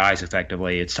two guys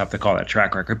effectively, it's tough to call that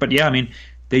track record. But yeah, I mean,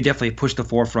 they definitely pushed the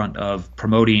forefront of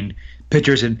promoting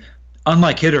pitchers, and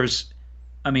unlike hitters,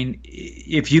 I mean,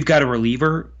 if you've got a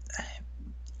reliever,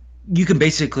 you can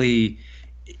basically,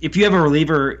 if you have a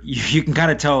reliever, you can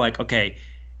kind of tell like, okay,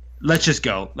 let's just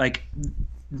go. Like,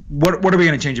 what are we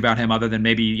going to change about him other than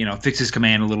maybe, fix his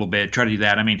command a little bit, try to do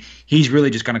that? I mean, he's really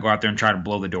just going to go out there and try to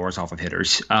blow the doors off of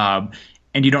hitters.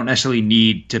 And you don't necessarily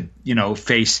need to,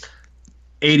 face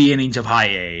 80 innings of high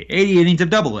A, 80 innings of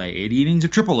double A, 80 innings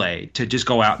of triple A to just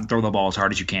go out and throw the ball as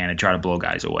hard as you can and try to blow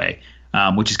guys away,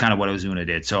 which is kind of what Ozuna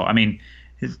did. So, I mean,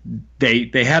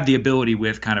 they have the ability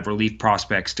with kind of relief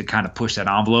prospects to kind of push that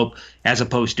envelope as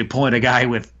opposed to pulling a guy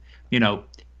with,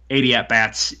 80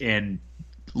 at-bats and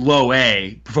low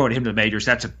A, promoting him to the majors.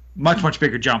 That's a much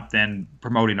bigger jump than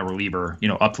promoting a reliever,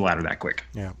 up the ladder that quick.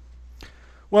 Yeah.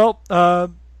 Well,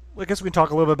 I guess we can talk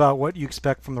a little bit about what you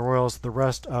expect from the Royals the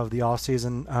rest of the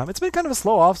offseason. It's been kind of a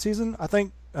slow offseason. I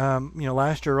think,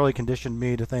 last year really conditioned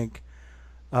me to think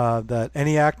that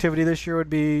any activity this year would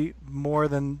be more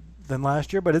than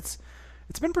last year, but it's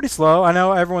been pretty slow. I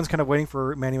know everyone's kind of waiting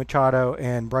for Manny Machado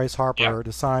and Bryce Harper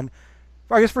to sign.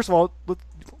 I guess, first of all,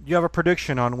 you have a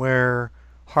prediction on where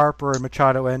Harper and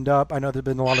Machado end up. I know there's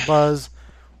been a lot of buzz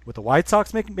with the White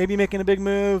Sox maybe making a big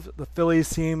move. The Phillies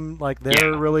seem like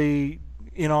they're really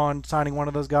in on signing one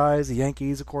of those guys. The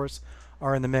Yankees, of course,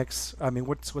 are in the mix. I mean,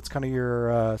 what's kind of your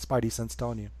spidey sense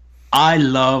telling you? I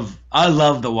love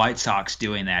the White Sox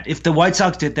doing that. If the White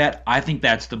Sox did that, I think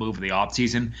that's the move of the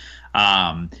offseason.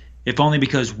 If only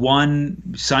because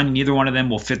signing either one of them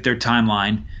will fit their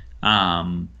timeline.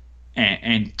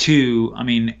 And two, I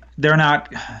mean, they're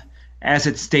not, as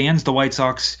it stands, the White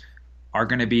Sox are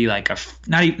going to be like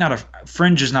not a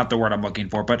fringe is not the word I'm looking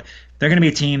for, but they're going to be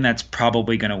a team that's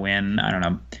probably going to win, I don't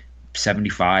know,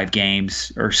 75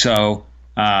 games or so,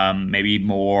 maybe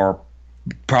more,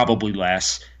 probably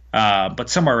less, but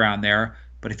somewhere around there.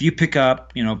 But if you pick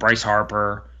up, Bryce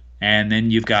Harper, and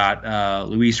then you've got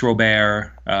Luis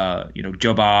Robert,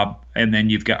 Joe Bob, and then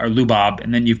you've got Lou Bob,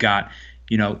 and then you've got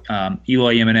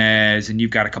Eloy Jimenez, and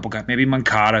you've got a couple guys, maybe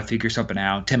Moncada figure something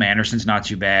out. Tim Anderson's not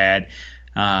too bad.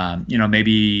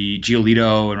 Maybe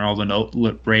Giolito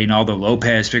and Reynaldo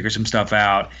Lopez figure some stuff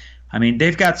out. I mean,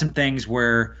 they've got some things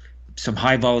where some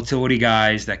high volatility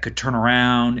guys that could turn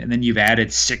around, and then you've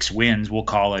added 6 wins, we'll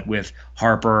call it, with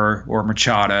Harper or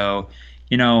Machado.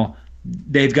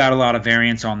 They've got a lot of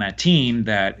variance on that team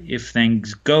that if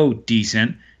things go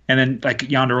decent, and then like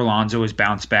Yonder Alonso has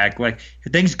bounced back, like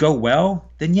if things go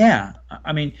well, then yeah.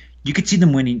 I mean, you could see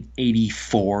them winning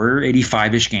 84,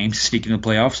 85-ish games, speaking of the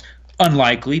playoffs.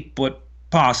 Unlikely, but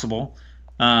possible.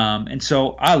 And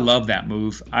so I love that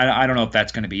move. I don't know if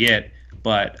that's going to be it,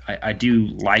 but I do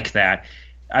like that.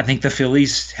 I think the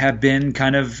Phillies have been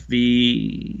kind of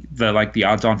the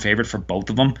odds-on favorite for both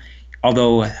of them.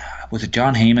 Although, was it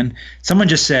John Heyman? Someone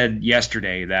just said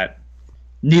yesterday that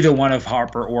neither one of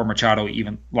Harper or Machado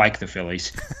even like the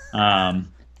Phillies. They're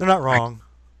not wrong.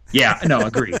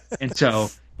 Agree.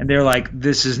 And they're like,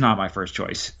 this is not my first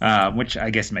choice, which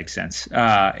I guess makes sense.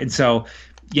 And so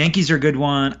Yankees are a good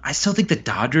one. I still think the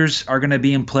Dodgers are going to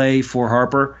be in play for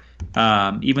Harper,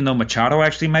 even though Machado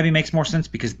actually maybe makes more sense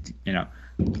because,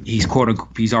 he's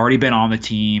he's already been on the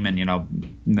team, and,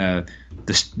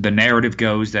 the narrative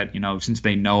goes that, since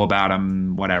they know about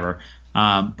him, whatever.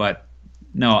 But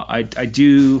no, I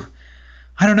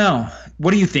don't know.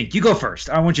 What do you think? You go first.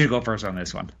 I want you to go first on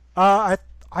this one.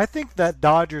 I think that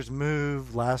Dodgers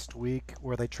move last week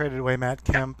where they traded away Matt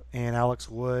Kemp and Alex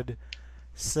Wood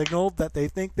signaled that they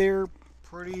think they're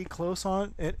pretty close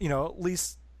on it, at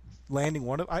least landing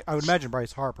one of. I would imagine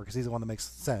Bryce Harper because he's the one that makes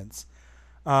sense.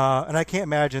 And I can't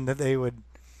imagine that they would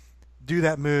do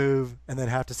that move and then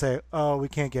have to say, "Oh, we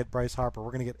can't get Bryce Harper.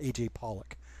 We're going to get AJ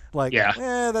Pollock."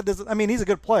 That doesn't. I mean, he's a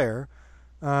good player,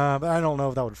 but I don't know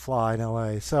if that would fly in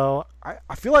LA. So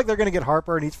I feel like they're going to get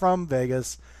Harper, and he's from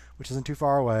Vegas, which isn't too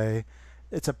far away.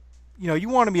 It's you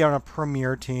want to be on a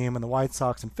premier team, and the White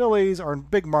Sox and Phillies are in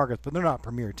big markets, but they're not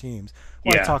premier teams.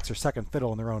 White Sox are second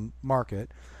fiddle in their own market.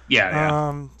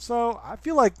 Yeah. So I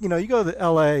feel like you go to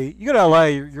LA,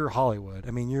 you're Hollywood.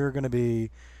 I mean, you're going to be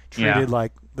treated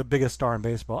like the biggest star in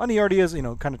baseball, and he already is.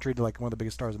 Kind of treated like one of the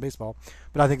biggest stars in baseball.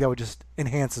 But I think that would just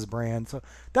enhance his brand. So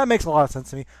that makes a lot of sense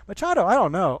to me. Machado, I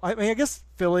don't know. I mean, I guess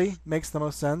Philly makes the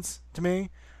most sense to me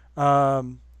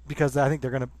because I think they're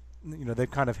going to. They've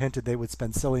kind of hinted they would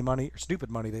spend silly money or stupid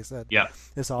money, they said,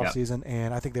 this offseason,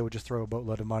 and I think they would just throw a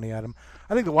boatload of money at him.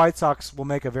 I think the White Sox will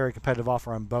make a very competitive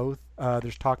offer on both.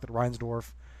 There's talk that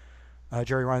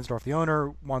Jerry Reinsdorf, the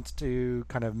owner, wants to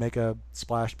kind of make a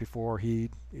splash before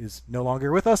he is no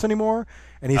longer with us anymore,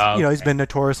 and he's been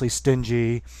notoriously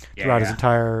stingy throughout his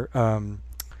entire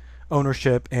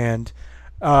ownership, and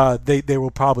they will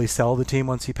probably sell the team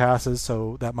once he passes,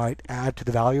 so that might add to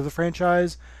the value of the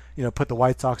franchise. Put the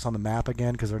White Sox on the map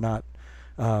again because they're not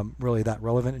really that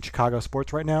relevant in Chicago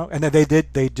sports right now. And then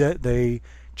they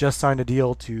just signed a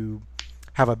deal to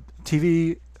have a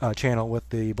TV channel with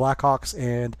the Blackhawks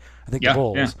and I think the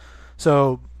Bulls. Yeah.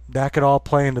 So that could all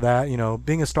play into that.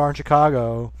 Being a star in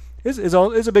Chicago is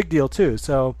a big deal too.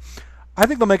 So I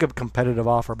think they'll make a competitive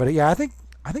offer. But I think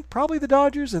probably the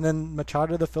Dodgers and then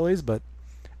Machado the Phillies. But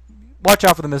watch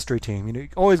out for the mystery team. You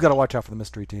always got to watch out for the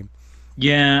mystery team.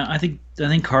 Yeah, I think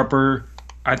Harper.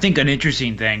 I think an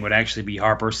interesting thing would actually be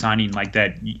Harper signing like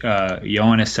that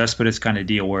Yoenis Cespedes kind of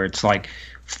deal where it's like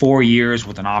 4 years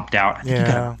with an opt out.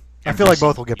 I feel like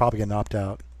both will probably get an opt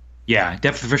out. Yeah,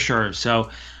 definitely for sure. So,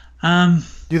 do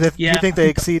you think they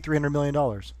exceed $300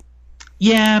 million?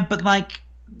 Yeah, but like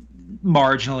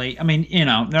marginally. I mean, they're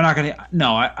not going to.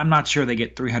 No, I'm not sure they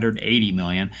get $380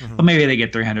 million, but maybe they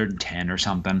get 310 or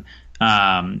something.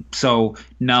 So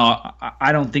no,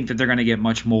 I don't think that they're going to get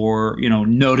much more,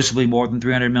 noticeably more than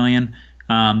 300 million.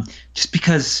 Just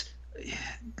because,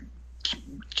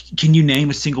 can you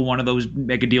name a single one of those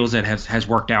mega deals that has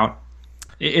worked out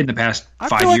in the past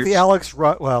 5 years? I feel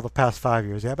like the past 5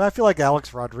 years, but I feel like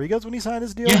Alex Rodriguez when he signed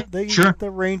his deal, the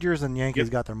Rangers and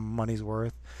Yankees got their money's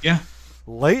worth. Yeah.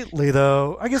 Lately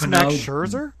though, I guess Max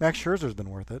Scherzer's been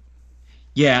worth it.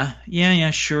 Yeah,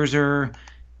 Scherzer.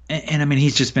 And I mean,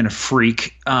 he's just been a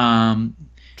freak. Justin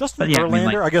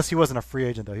Verlander, I guess he wasn't a free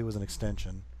agent though; he was an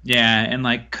extension. Yeah, and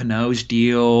like Cano's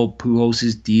deal,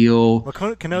 Pujol's deal.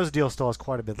 Well, Cano's deal still has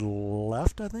quite a bit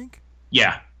left, I think.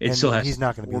 Yeah, still has. He's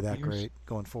not going to be that great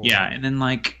going forward. Yeah, and then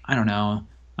I don't know,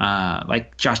 I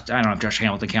don't know if Josh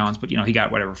Hamilton counts, but he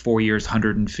got 4 years,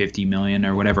 $150 million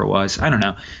or whatever it was. I don't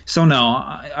know. So no,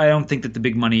 I don't think that the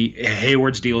big money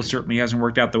Hayward's deal certainly hasn't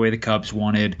worked out the way the Cubs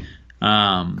wanted.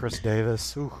 Chris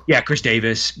Davis. Ooh. Yeah, Chris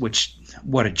Davis, which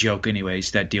what a joke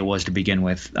anyways that deal was to begin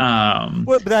with.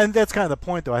 But that's kind of the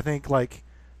point though. I think like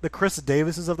the Chris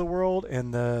Davises of the world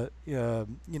and the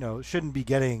shouldn't be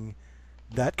getting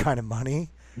that kind of money.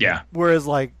 Yeah. Whereas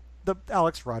like the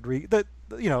Alex Rodriguez,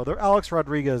 the Alex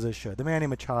Rodriguez's should, the Manny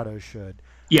Machado should.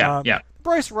 Yeah.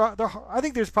 Bryce, I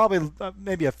think there's probably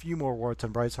maybe a few more warts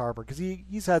on Bryce Harper because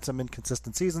he's had some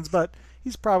inconsistent seasons, but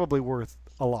he's probably worth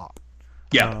a lot.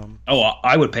 Yeah.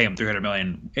 I would pay him $300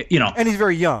 million. And he's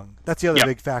very young. That's the other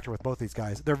big factor with both these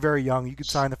guys. They're very young. You could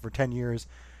sign them for 10 years,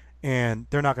 and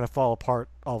they're not going to fall apart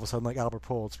all of a sudden like Albert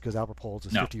Pujols because Albert Pujols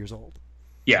is 50 years old.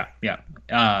 Yeah.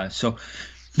 So,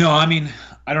 no, I mean,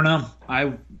 I don't know.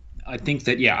 I think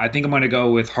that I think I'm going to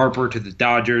go with Harper to the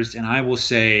Dodgers, and I will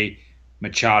say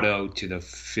Machado to the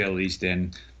Phillies.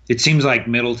 Then it seems like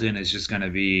Middleton is just going to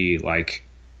be like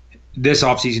this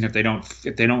offseason if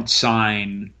they don't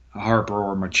sign Harper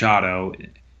or Machado,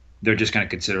 they're just going to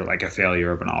consider it like a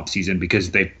failure of an offseason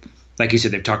because they, like you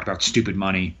said, they've talked about stupid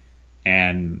money.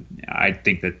 And I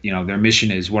think that, their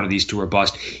mission is one of these two or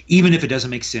bust, even if it doesn't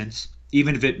make sense,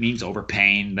 even if it means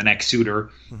overpaying the next suitor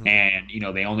and,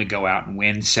 they only go out and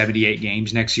win 78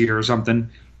 games next year or something.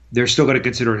 They're still going to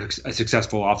consider it a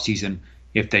successful offseason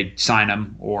if they sign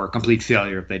them or a complete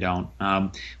failure if they don't,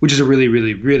 which is a really,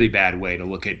 really, really bad way to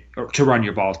look at or to run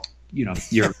your ball,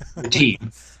 your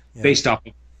team. Based off,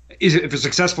 if a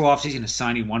successful offseason is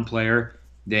signing one player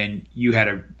then you had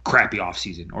a crappy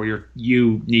offseason, or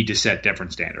you need to set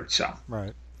different standards. So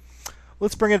right.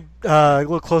 Let's bring it a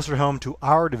little closer home to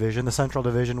our division, the Central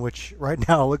Division, which right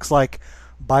now looks like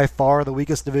by far the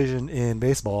weakest division in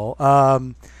baseball.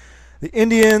 The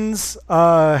Indians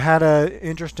had an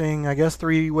interesting, I guess,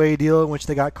 three-way deal in which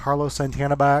they got Carlos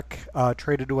Santana back,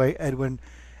 traded away Edwin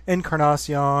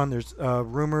Encarnacion. There's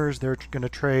rumors they're going to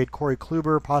trade Corey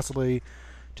Kluber possibly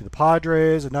to the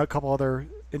Padres, and a couple other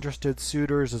interested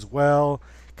suitors as well.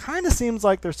 Kind of seems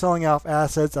like they're selling off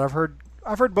assets. I've heard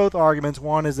both arguments.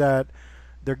 One is that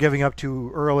they're giving up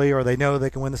too early, or they know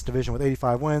they can win this division with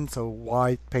 85 wins, so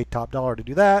why pay top dollar to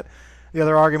do that? The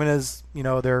other argument is,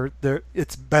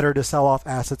 it's better to sell off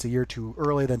assets a year too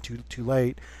early than too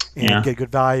late and get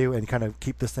good value and kind of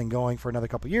keep this thing going for another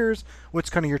couple of years. What's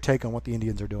kind of your take on what the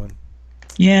Indians are doing?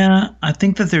 Yeah, I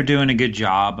think that they're doing a good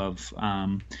job of.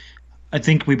 I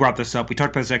think we brought this up. We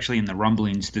talked about this actually in the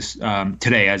rumblings this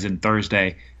today, as in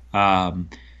Thursday.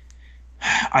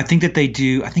 I think that they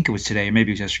do. I think it was today,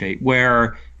 maybe it was yesterday,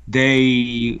 where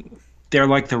they're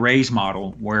like the Rays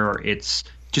model, where it's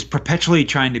just perpetually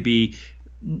trying to be.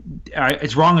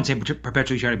 It's wrong to say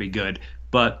perpetually trying to be good,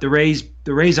 but the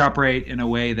Rays operate in a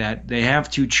way that they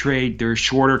have to trade their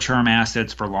shorter term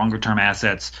assets for longer term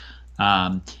assets,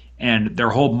 and their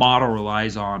whole model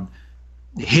relies on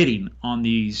hitting on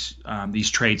these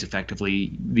trades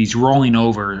effectively, these rolling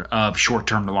over of short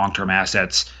term to long term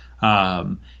assets.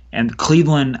 And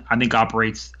Cleveland, I think,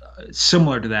 operates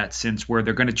similar to that sense, where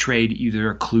they're going to trade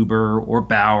either Kluber or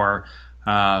Bauer,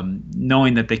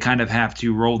 knowing that they kind of have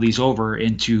to roll these over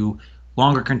into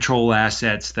longer control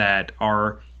assets that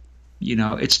are,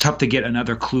 it's tough to get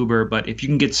another Kluber, but if you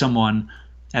can get someone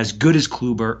as good as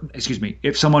Kluber,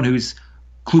 if someone who's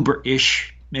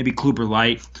Kluber-ish, maybe Kluber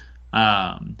light,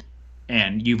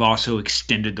 and you've also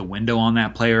extended the window on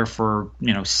that player for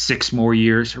 6 more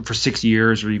years, or for 6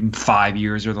 years, or even 5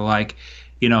 years, or the like,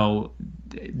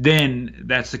 then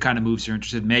that's the kind of moves they're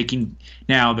interested in making.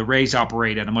 Now the Rays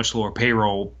operate at a much lower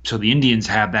payroll, so the Indians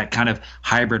have that kind of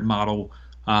hybrid model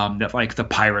that, like, the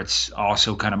Pirates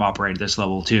also kind of operate at this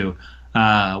level too,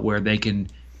 where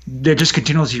they're just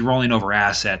continuously rolling over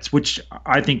assets, which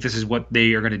I think this is what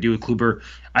they are going to do with Kluber.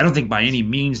 I don't think by any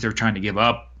means they're trying to give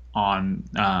up on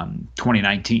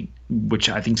 2019, which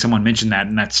I think someone mentioned that,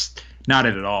 and that's not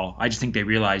it at all. I just think they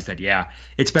realize that,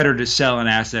 it's better to sell an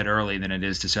asset early than it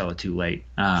is to sell it too late.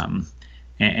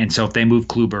 And so if they move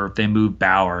Kluber, if they move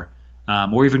Bauer,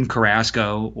 or even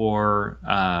Carrasco, or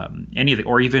any of the,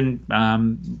 or even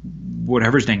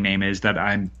whatever his name is that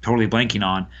I'm totally blanking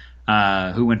on,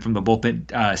 who went from the bullpen,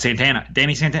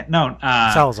 Danny Santana, no,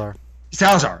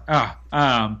 Salazar.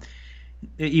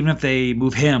 Even if they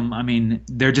move him, I mean,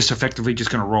 they're just effectively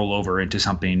just going to roll over into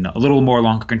something a little more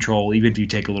longer control, even if you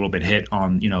take a little bit hit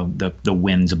on, the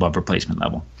wins above replacement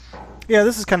level. Yeah,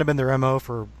 this has kind of been their MO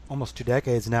for almost 2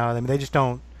 decades now. I mean, they just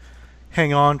don't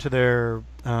hang on to their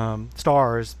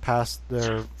stars past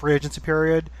their free agency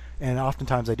period, and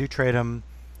oftentimes they do trade them,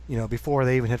 before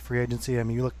they even hit free agency. I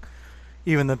mean, you look,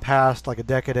 even the past, like a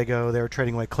decade ago, they were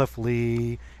trading away Cliff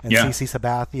Lee and CC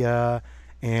Sabathia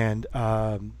and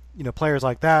players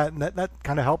like that, and that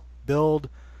kind of helped build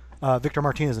Victor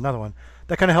Martinez, another one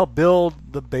that kind of helped build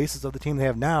the basis of the team they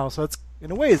have now. So it's,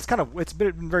 in a way, it's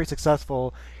been very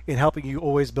successful in helping you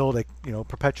always build a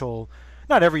perpetual,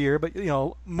 not every year, but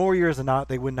more years than not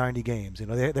they win 90 games.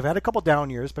 They've had a couple down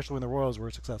years, especially when the Royals were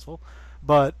successful,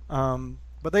 but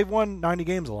they've won 90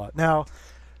 games a lot. Now,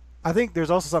 I think there's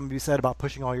also something to be said about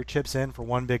pushing all your chips in for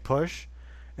one big push,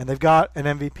 and they've got an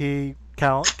MVP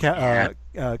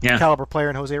caliber player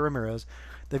in Jose Ramirez.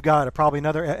 They've got probably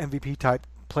another MVP type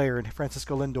player in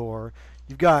Francisco Lindor.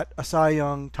 You've got a Cy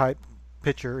Young type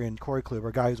pitcher in Corey Kluber,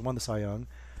 a guy who's won the Cy Young.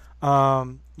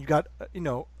 You've got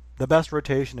the best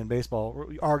rotation in baseball,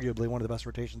 arguably one of the best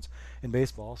rotations in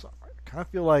baseball. So I kind of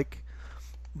feel like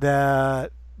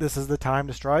that this is the time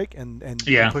to strike and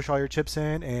push all your chips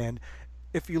in. And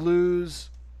if you lose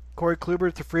Corey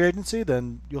Kluber to free agency,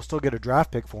 then you'll still get a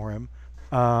draft pick for him.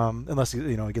 Unless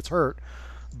he gets hurt,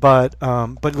 but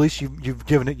at least you've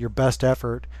given it your best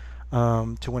effort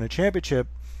to win a championship.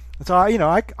 And so I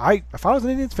if I was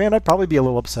an Indians fan, I'd probably be a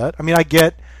little upset. I mean, I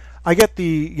get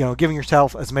the giving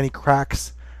yourself as many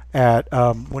cracks at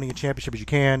winning a championship as you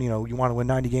can. You want to win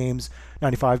 90 games,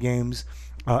 95 games,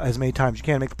 as many times as you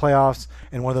can, make the playoffs.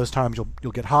 And one of those times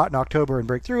you'll get hot in October and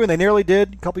break through, and they nearly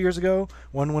did a couple years ago.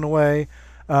 One went away,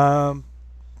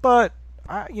 but.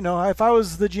 If I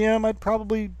was the GM, I'd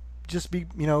probably just be,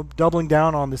 doubling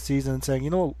down on this season and saying,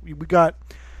 we got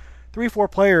 3-4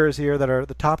 players here that are at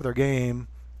the top of their game,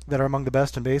 that are among the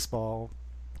best in baseball.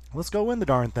 let's go win the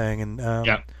darn thing. And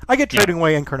Yeah. I get Yeah. trading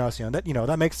away Encarnacion.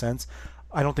 That makes sense.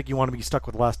 I don't think you want to be stuck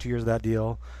with the last 2 years of that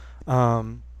deal.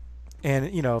 And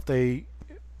if they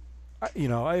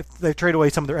trade away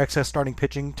some of their excess starting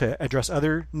pitching to address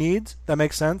other needs, that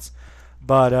makes sense.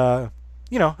 But I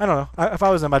don't know. If I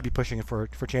was them, I'd be pushing it for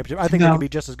championship. I think they No. can be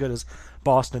just as good as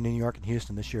Boston, New York, and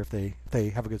Houston this year if they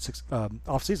have a good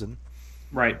off season.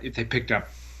 Right. If they picked up,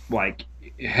 like,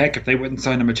 heck, if they wouldn't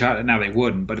sign a Machado, now they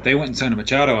wouldn't, but if they wouldn't sign a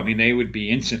Machado, I mean, they would be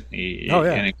instantly Oh,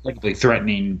 yeah. an incredibly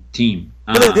threatening team.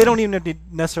 But they don't even have to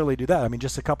necessarily do that. I mean,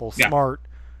 just a couple Yeah. smart,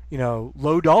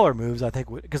 low dollar moves. I think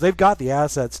because they've got the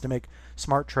assets to make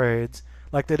smart trades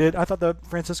like they did. I thought the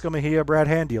Francisco Mejia Brad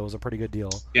Hand deal was a pretty good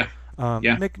deal. Yeah.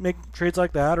 Yeah. Make trades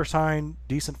like that, or sign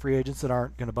decent free agents that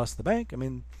aren't going to bust the bank. I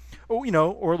mean,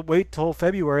 or wait till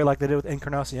February like they did with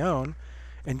Encarnacion,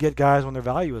 and get guys when their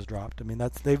value is dropped. I mean,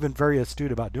 they've been very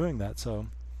astute about doing that. So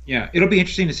Yeah, it'll be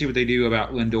interesting to see what they do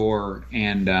about Lindor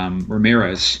and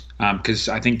Ramirez, because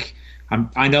I think I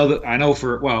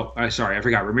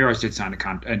forgot Ramirez did sign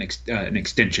an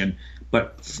extension,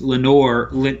 but Lindor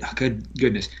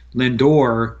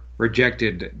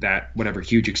rejected that whatever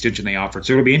huge extension they offered.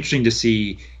 So it'll be interesting to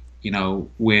see,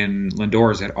 when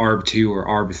Lindor is at ARB2 or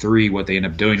ARB3, what they end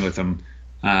up doing with him.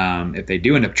 If they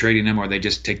do end up trading him, or they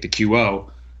just take the QO.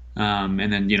 And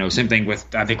then, same thing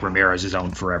with, I think Ramirez is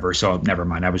owned forever. So never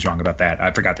mind. I was wrong about that.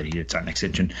 I forgot that he did sign an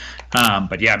extension.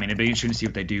 But yeah, I mean, it'd be interesting to see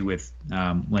what they do with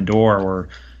Lindor or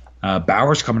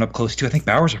Bauer's coming up close too. I think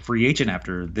Bauer's a free agent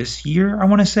after this year, I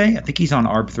want to say. I think he's on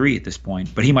ARB3 at this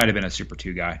point, but he might have been a Super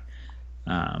 2 guy.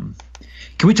 Can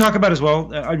we talk about as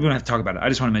well? I don't have to talk about it. I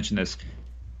just want to mention this.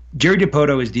 Jerry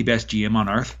Dipoto is the best GM on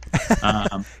earth.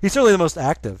 he's certainly the most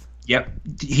active. Yep.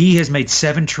 He has made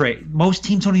 7 trades. Most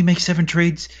teams don't even make 7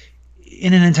 trades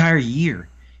in an entire year.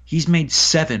 He's made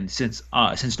 7 since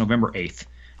November 8th.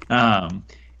 And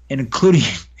including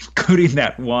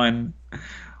that one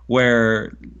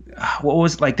where what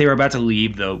was like they were about to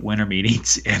leave the winter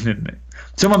meetings, and then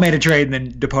someone made a trade, and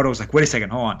then Dipoto was like, wait a second,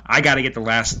 hold on. I got to get the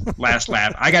last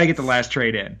lap. I got to get the last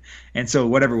trade in. And so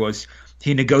whatever it was,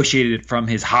 he negotiated it from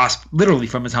literally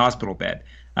from his hospital bed.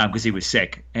 Because he was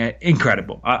sick.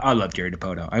 Incredible. I love Jerry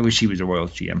Dipoto. I wish he was a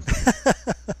Royals GM.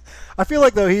 I feel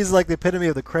like, though, he's like the epitome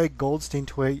of the Craig Goldstein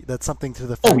tweet. That's something to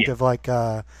the effect of like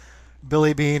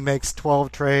Billy Beane makes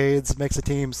 12 trades, makes a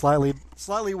team slightly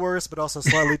worse, but also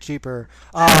slightly cheaper.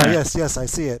 Yes, I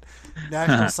see it.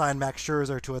 Nationals signed Max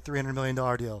Scherzer to a $300 million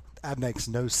deal. That makes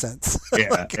no sense.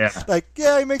 Yeah,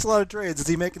 he makes a lot of trades. Is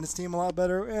he making his team a lot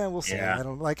better? Yeah, we'll see. Yeah.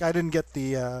 I didn't get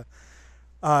the.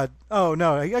 I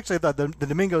actually thought the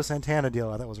Domingo Santana deal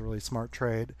I thought was a really smart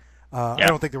trade. I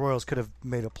don't think the Royals could have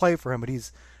made a play for him, but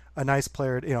he's a nice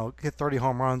player. Hit 30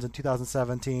 home runs in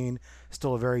 2017.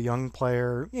 Still a very young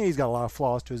player. He's got a lot of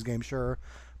flaws to his game, sure,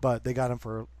 but they got him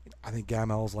for, I think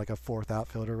Gamel's like a 4th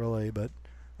outfielder, really. But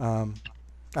I don't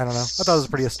know. I thought it was a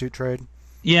pretty astute trade.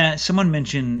 Yeah, someone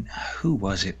mentioned, who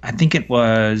was it? I think it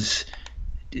was,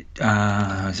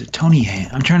 is it Tony Hale?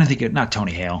 I'm trying to think of, not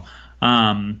Tony Hale.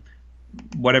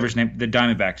 Whatever his name, the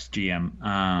Diamondbacks GM.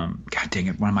 God dang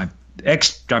it, one of my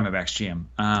ex-Diamondbacks GM.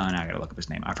 Now I got to look up his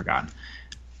name. I've forgotten.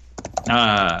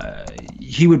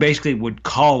 He would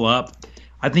call up.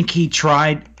 I think he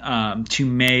tried to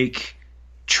make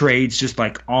trades just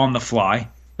like on the fly.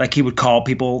 Like he would call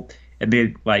people and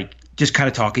be like just kind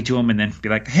of talking to them, and then be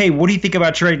like, "Hey, what do you think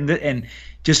about trading?" And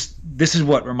just this is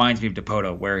what reminds me of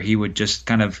Dipoto, where he would just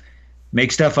kind of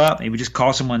make stuff up. He would just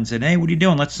call someone and say, "Hey, what are you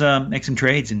doing? Let's make some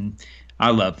trades." And I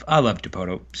love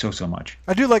Dipoto so much.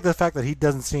 I do like the fact that he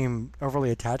doesn't seem overly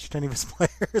attached to any of his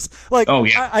players.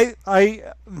 I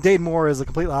Dayton Moore is the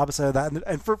complete opposite of that,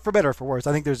 and for better or for worse,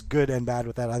 I think there's good and bad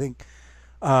with that. I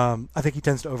think he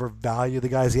tends to overvalue the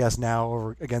guys he has now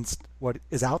over against what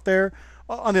is out there.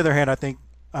 On the other hand, I think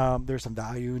there's some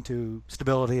value into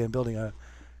stability and building a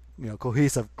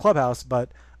cohesive clubhouse.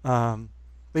 But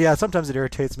yeah, sometimes it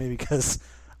irritates me because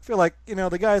I feel like some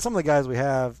of the guys we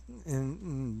have,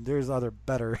 and there's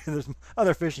there's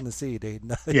other fish in the sea,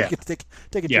 Dayton. You can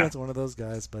take a chance on one of those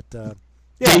guys, but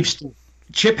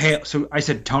Chip Hale. So I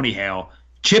said Tony Hale.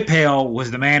 Chip Hale was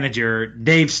the manager.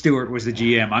 Dave Stewart was the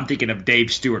GM. I'm thinking of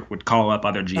Dave Stewart would call up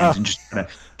other GMs and just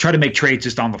try to make trades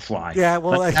just on the fly. Yeah,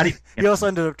 well, he also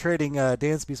ended up trading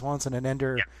Dansby Swanson and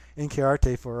Ender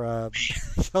Inciarte for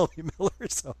Shelby Miller.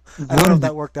 So I don't know if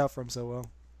that worked out for him so well.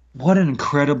 What an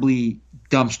incredibly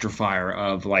dumpster fire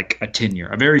of like a tenure,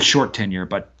 a very short tenure,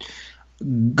 but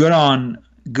good on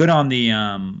the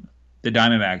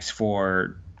Diamondbacks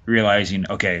for realizing,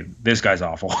 okay, this guy's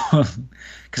awful.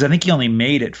 Because I think he only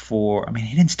made it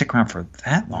he didn't stick around for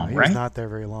that long, He right? was not there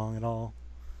very long at all.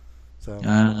 So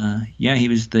yeah, he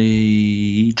was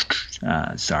the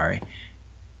sorry.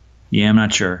 Yeah, I'm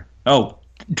not sure. Oh,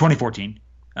 2014.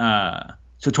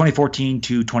 So 2014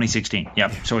 to 2016.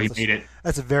 Yep. So he made it.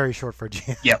 That's a very short for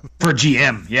GM. Yep. For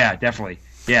GM. Yeah, definitely.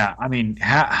 Yeah. I mean,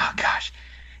 oh, gosh.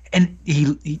 And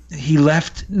he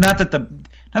left. Not that the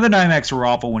Diamondbacks were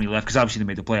awful when he left, because obviously they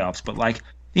made the playoffs. But like,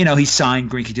 he signed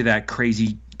Greinke to that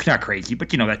crazy, not crazy, but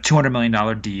that $200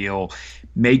 million deal.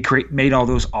 Made all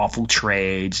those awful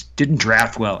trades. Didn't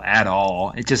draft well at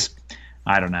all. It just,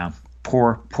 I don't know.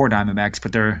 Poor Diamondbacks.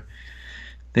 But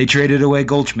they traded away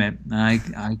Goldschmidt.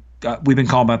 We've been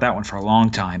calling about that one for a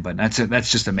long time. But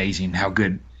that's just amazing how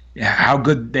good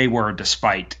they were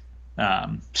despite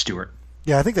Stewart.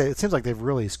 Yeah, I think it seems like they've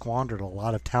really squandered a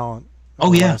lot of talent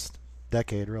over the last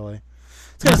decade, really.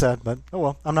 It's kind of sad, but oh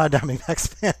well. I'm not a Diamondbacks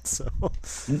fan, so.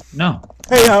 No.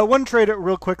 Hey, one trade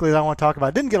real quickly that I want to talk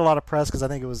about. Didn't get a lot of press because I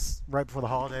think it was right before the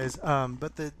holidays.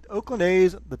 But the Oakland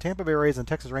A's, the Tampa Bay Rays, and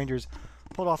Texas Rangers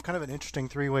pulled off kind of an interesting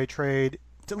three-way trade,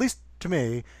 at least to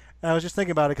me. And I was just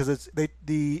thinking about it because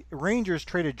the Rangers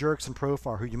traded Jurickson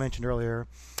Profar, who you mentioned earlier,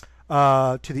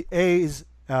 to the A's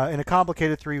in a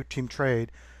complicated three-team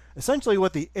trade. Essentially,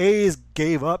 what the A's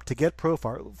gave up to get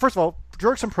Profar. First of all,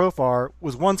 Jurickson Profar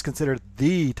was once considered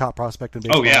the top prospect in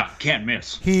baseball. Oh yeah, can't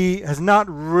miss. He has not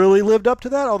really lived up to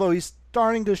that, although he's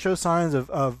starting to show signs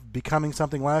of becoming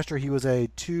something. Last year, he was a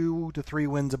 2 to 3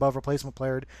 wins above replacement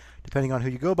player, depending on who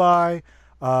you go by.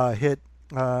 Hit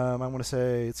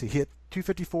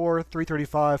 254,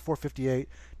 335, 458,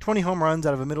 20 home runs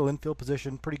out of a middle infield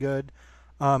position, pretty good.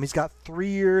 He's got 3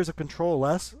 years of control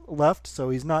left, so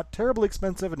he's not terribly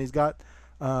expensive, and he's got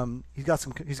some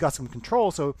control.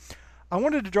 So I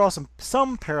wanted to draw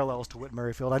some parallels to Whit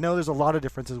Merrifield. I know there's a lot of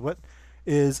differences. Whit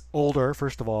is older,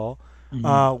 first of all.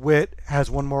 Mm-hmm. Whit has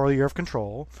 1 more year of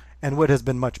control, and Whit has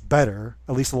been much better,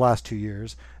 at least the last 2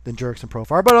 years, than Jurickson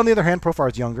Profar. But on the other hand,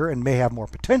 Profar is younger and may have more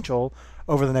potential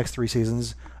over the next 3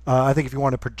 seasons. I think if you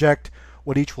want to project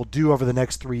what each will do over the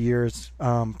next 3 years,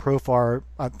 Profar,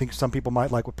 I think some people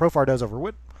might like what Profar does over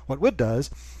what Whit does.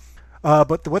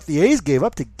 But what the A's gave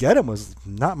up to get him was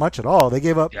not much at all. They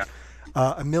gave up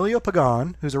Emilio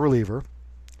Pagan, who's a reliever,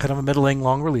 kind of a middling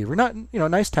long reliever. Not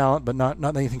nice talent, but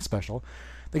not anything special.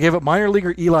 They gave up minor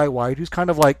leaguer Eli White, who's kind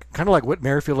of like Whit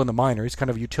Merrifield in the minor. He's kind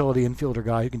of a utility infielder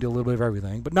guy who can do a little bit of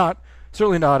everything, but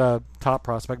certainly not a top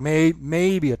prospect.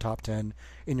 Maybe a top 10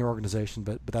 in your organization,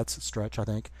 but that's a stretch, I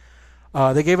think.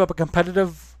 They gave up a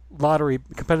competitive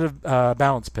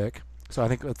balance pick, so I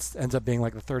think it ends up being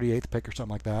like the 38th pick or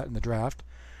something like that in the draft,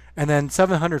 and then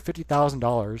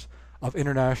 $750,000 of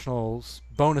internationals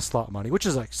bonus slot money, which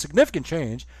is a significant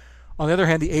change. On the other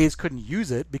hand, the A's couldn't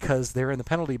use it because they're in the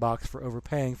penalty box for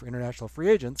overpaying for international free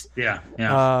agents. Yeah.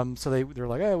 So they're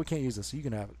like, we can't use this, so you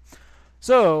can have it.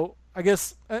 So I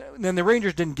guess then the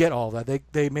Rangers didn't get all that.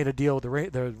 They made a deal. The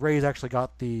Rays actually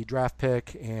got the draft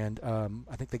pick, and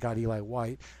I think they got Eli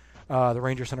White. The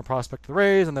Rangers sent a prospect to the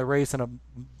Rays, and the Rays sent a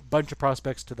bunch of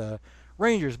prospects to the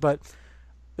Rangers. But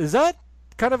is that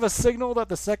kind of a signal that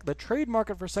the trade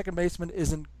market for second baseman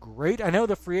isn't great? I know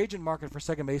the free agent market for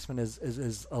second baseman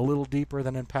is a little deeper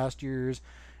than in past years.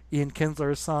 Ian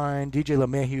Kinsler is signed. DJ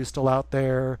LeMahieu is still out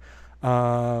there.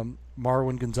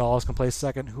 Marwin Gonzalez can play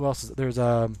second. Who else is there's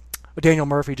Daniel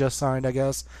Murphy just signed, I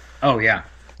guess. Oh yeah.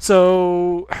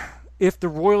 So if the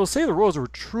Royals were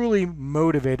truly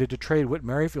motivated to trade Whit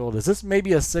Merrifield, is this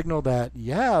maybe a signal that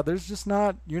you're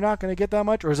not going to get that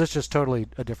much, or is this just totally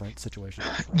a different situation?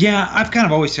 Yeah, I've kind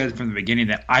of always said from the beginning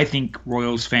that I think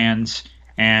Royals fans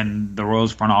and the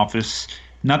Royals front office,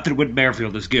 not that Whit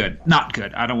Merrifield is not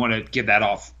good. I don't want to give that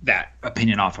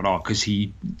opinion off at all, because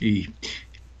he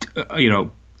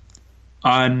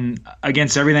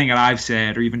against everything that I've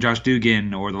said, or even Josh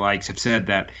Dugan or the likes have said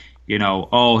that,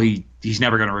 he's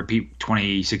never going to repeat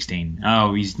 2016.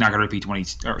 Oh, he's not going to repeat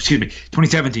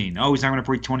 2017. Oh, he's not going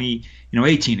to repeat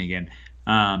 2018 again.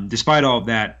 Despite all of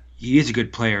that, he is a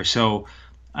good player. So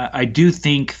I do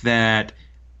think that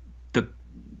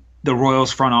the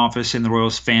Royals front office and the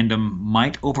Royals fandom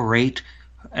might overrate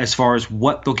as far as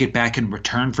what they'll get back in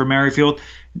return for Merrifield.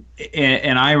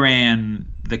 And I ran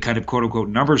the kind of quote unquote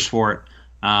numbers for it.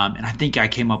 And I think I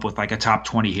came up with like a top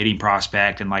 20 hitting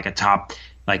prospect and like a top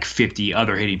 50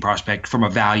 other hitting prospect from a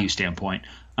value standpoint,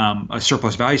 a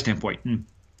surplus value standpoint. And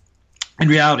in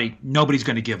reality, nobody's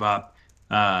going to give up,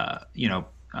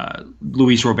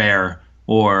 Luis Robert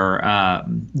or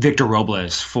Victor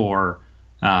Robles for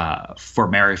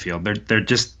Merrifield. They're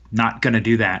just not going to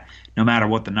do that, no matter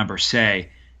what the numbers say.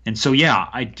 And so, yeah,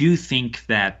 I do think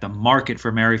that the market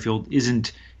for Merrifield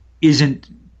isn't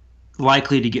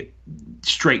likely to get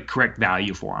straight correct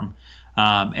value for him.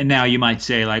 And now you might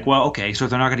say, like, well, okay, so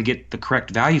if they're not going to get the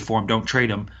correct value for him, don't trade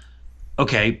him.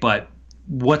 Okay, but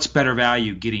what's better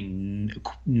value? Getting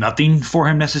nothing for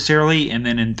him necessarily, and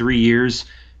then in 3 years,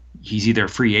 he's either a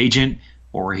free agent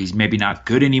or he's maybe not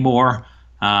good anymore,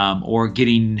 or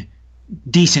getting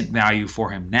decent value for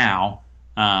him now.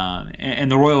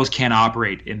 And the Royals can't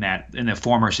operate in the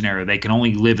former scenario. They can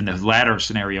only live in the latter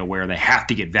scenario where they have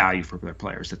to get value for their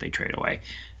players that they trade away.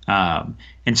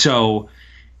 And so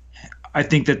I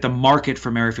think that the market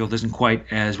for Merrifield isn't quite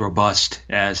as robust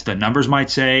as the numbers might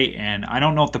say. And I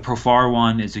don't know if the Profar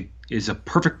one is a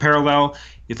perfect parallel,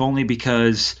 if only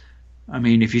because, I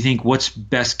mean, if you think what's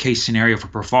best case scenario for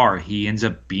Profar, he ends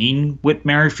up being with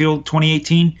Merrifield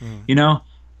 2018, you know?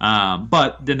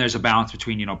 But then there's a balance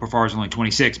between, Profar is only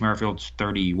 26, Merrifield's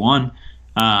 31.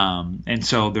 And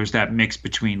so there's that mix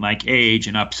between like age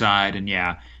and upside and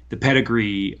the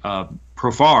pedigree of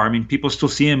Profar. I mean, people still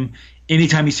see him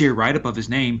anytime you see a write-up of his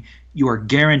name, you are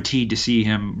guaranteed to see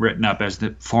him written up as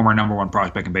the former number one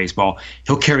prospect in baseball.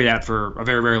 He'll carry that for a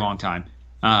very, very long time.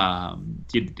 I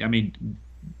mean,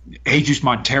 Jesus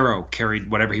Montero carried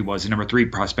whatever he was, the number 3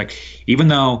 prospect, even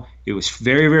though it was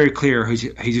very, very clear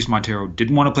Jesus Montero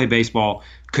didn't want to play baseball,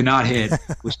 could not hit,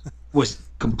 was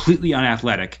completely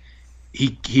unathletic.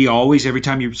 He always, every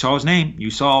time you saw his name,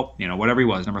 you saw, whatever he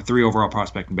was, number 3 overall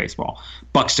prospect in baseball.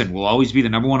 Buxton will always be the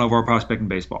number 1 overall prospect in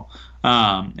baseball.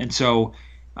 And so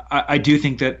I do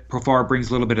think that Profar brings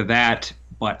a little bit of that,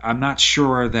 but I'm not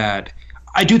sure that –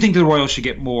 I do think the Royals should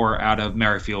get more out of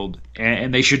Merrifield,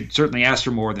 and they should certainly ask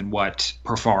for more than what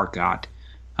Profar got,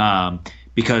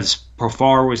 because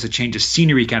Profar was a change of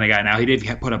scenery kind of guy. Now, he did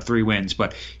put up 3 wins,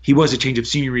 but he was a change of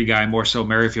scenery guy, more so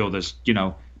Merrifield is,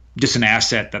 just an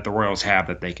asset that the Royals have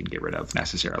that they can get rid of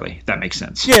necessarily, if that makes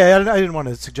sense. Yeah, I didn't want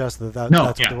to suggest that's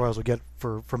what the Royals would get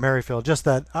for Merrifield, just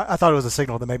that I thought it was a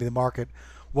signal that maybe the market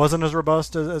wasn't as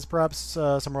robust as perhaps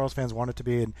some Royals fans want it to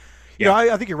be, and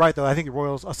I think you're right, though. I think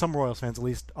some Royals fans at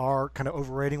least, are kind of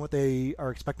overrating what they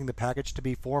are expecting the package to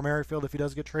be for Merrifield if he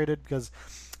does get traded. Because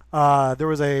there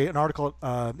was an article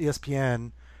at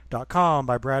ESPN.com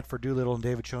by Bradford Doolittle and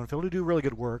David Schoenfield, who do really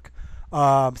good work,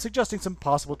 suggesting some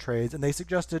possible trades. And they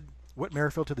suggested Whit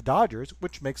Merrifield to the Dodgers,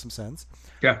 which makes some sense.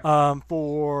 Yeah.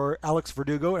 For Alex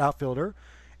Verdugo, an outfielder,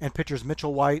 and pitchers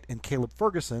Mitchell White and Caleb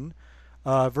Ferguson.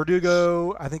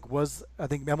 Verdugo, I think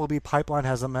MLB Pipeline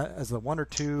has him as the 1 or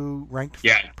 2 ranked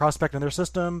prospect in their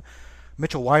system.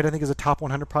 Mitchell White, I think, is a top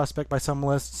 100 prospect by some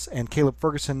lists, and Caleb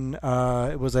Ferguson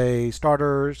was a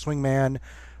starter, swingman,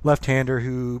 left-hander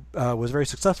who was very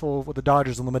successful with the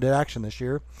Dodgers in limited action this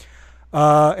year.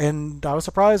 And I was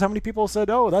surprised how many people said,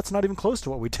 "Oh, that's not even close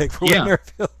to what we take for Whit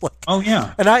Merrifield."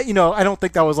 And I don't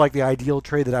think that was like the ideal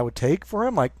trade that I would take for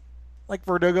him. Like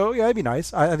Verdugo, it'd be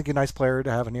nice. I think a nice player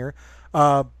to have in here.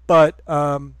 But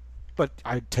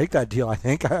I'd take that deal. I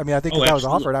think. I mean, I think if that was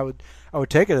offered, I would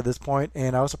take it at this point.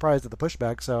 And I was surprised at the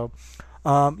pushback. So,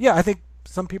 I think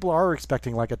some people are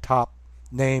expecting like a top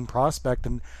name prospect,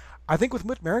 and I think with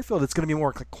Whit Merrifield, it's going to be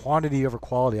more like quantity over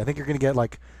quality. I think you're going to get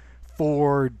like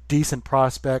 4 decent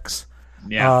prospects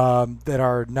that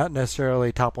are not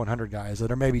necessarily top 100 guys,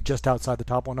 that are maybe just outside the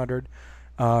top 100,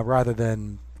 rather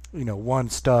than 1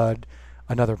 stud,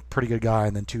 another pretty good guy,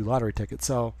 and then 2 lottery tickets.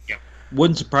 So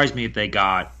wouldn't surprise me if they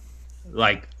got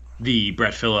like the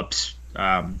Brett Phillips,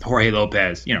 Jorge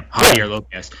Lopez, Javier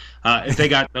Lopez. If they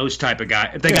got those type of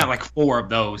guys, if they got like 4 of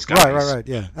those guys, right,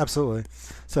 yeah, absolutely.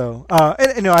 So,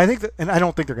 I think that, and I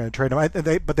don't think they're going to trade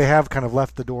him. But they have kind of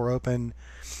left the door open.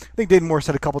 I think Dayton Moore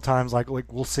said a couple times, like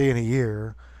we'll see in a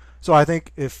year. So I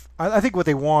think what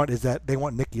they want is that they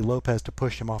want Nicky Lopez to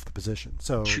push him off the position.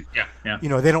 So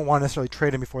they don't want to necessarily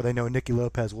trade him before they know Nicky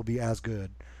Lopez will be as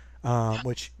good,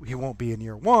 which he won't be in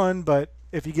year 1. But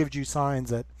if he gives you signs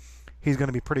that he's going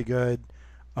to be pretty good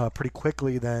pretty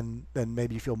quickly, then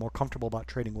maybe you feel more comfortable about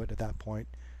trading Whit at that point,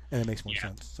 and it makes more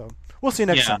sense. So we'll see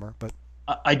next summer. But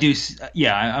I do.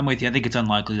 I'm with you. I think it's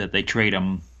unlikely that they trade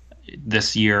him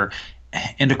this year,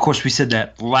 and of course we said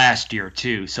that last year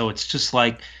too. So it's just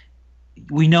like,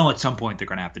 we know at some point they're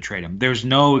going to have to trade him. There's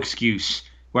no excuse,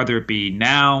 whether it be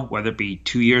now, whether it be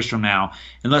 2 years from now,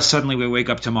 unless suddenly we wake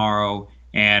up tomorrow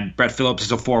and Brett Phillips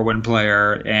is a 4-win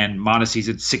player and Mondesi's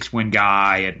a 6-win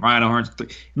guy and Ryan O'Hearn's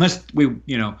unless we,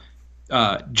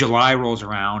 July rolls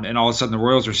around and all of a sudden the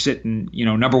Royals are sitting,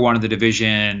 number 1 in the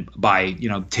division by,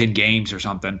 10 games or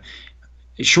something.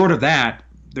 Short of that,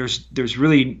 there's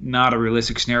really not a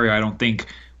realistic scenario, I don't think,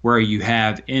 where you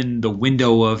have in the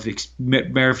window of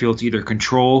Merrifield's either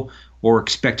control or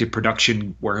expected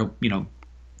production where he'll,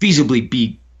 feasibly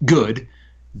be good,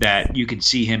 that you can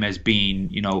see him as being,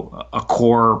 a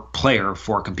core player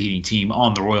for a competing team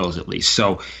on the Royals at least.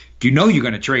 So You know you're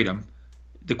going to trade him.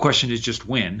 The question is just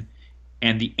when.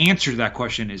 And the answer to that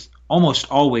question is almost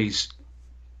always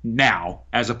now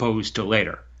as opposed to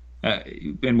later.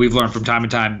 And we've learned from time to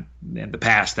time in the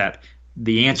past that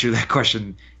the answer to that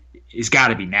question has got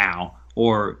to be now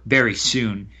or very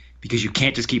soon, because you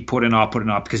can't just keep putting off,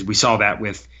 because we saw that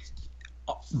with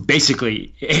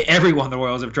basically everyone the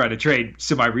Royals have tried to trade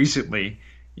semi-recently.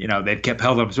 They've kept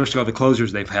held up, especially all the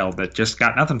closers they've held that just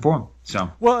got nothing for them.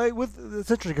 So, well, it's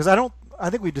interesting because I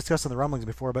think we discussed in the rumblings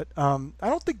before, but I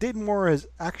don't think Dayton Moore has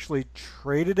actually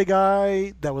traded a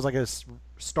guy that was like a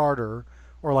starter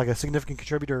or like a significant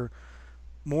contributor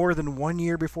more than 1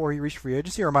 year before he reached free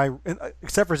agency. Or am I,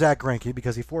 except for Zach Greinke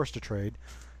because he forced a trade?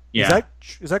 Yeah.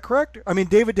 Is that correct? I mean,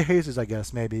 David DeJesus, I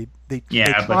guess maybe they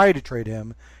tried to trade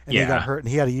him and he got hurt, and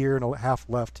he had a year and a half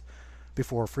left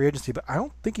before free agency. But I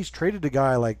don't think he's traded a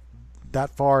guy like that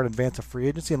far in advance of free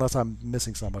agency, unless I'm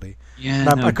missing somebody.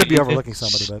 Yeah, I could be overlooking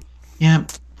somebody, but yeah,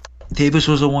 Davis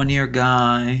was a 1 year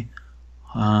guy.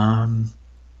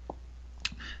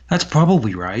 That's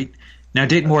probably right. Now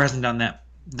Dayton Moore hasn't done that.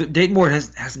 Dayton Moore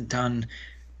hasn't done.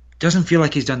 Doesn't feel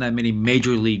like he's done that many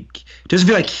major league. Doesn't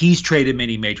feel like he's traded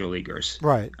many major leaguers.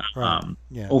 Right.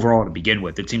 Overall, to begin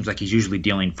with, it seems like he's usually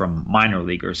dealing from minor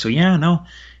leaguers. So yeah, no,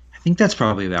 I think that's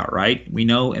probably about right. We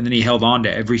know, and then he held on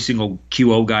to every single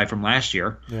QO guy from last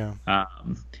year. Yeah. I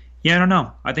don't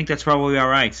know. I think that's probably all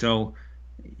right. So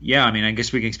yeah, I mean, I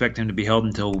guess we can expect him to be held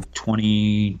until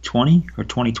 2020 or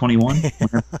 2021.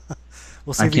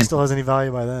 We'll see if he still has any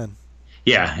value by then.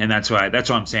 Yeah, and that's why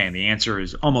I'm saying the answer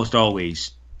is almost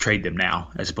always trade them now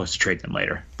as opposed to trade them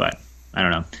later. But I don't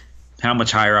know how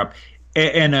much higher up.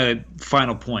 And a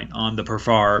final point on the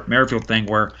Profar Merrifield thing,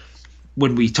 where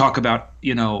when we talk about,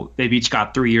 they've each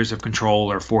got 3 years of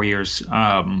control or 4 years,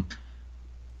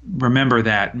 remember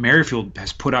that Merrifield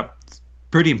has put up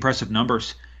pretty impressive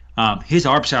numbers. His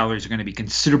ARB salaries are going to be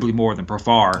considerably more than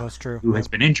Profar, that's true, who has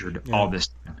been injured all this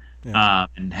time,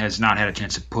 and has not had a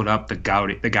chance to put up the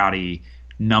gaudy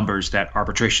numbers that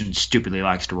arbitration stupidly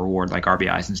likes to reward, like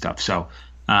RBIs and stuff. So,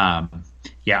 I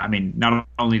mean, not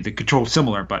only the control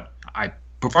similar, but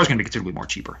Profar's going to be considerably more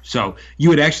cheaper. So you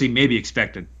would actually maybe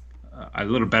expect a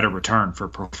little better return for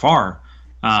Profar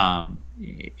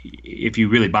if you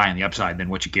really buy in the upside than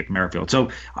what you get from Merrifield. So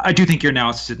I do think your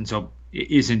analysis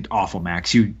isn't awful,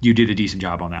 Max. You did a decent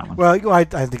job on that one. Well, I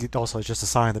think it also is just a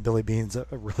sign that Billy Beane's a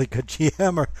really good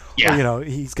GM, or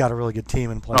he's got a really good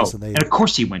team in place. And of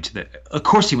course he went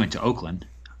to Oakland.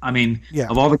 I mean,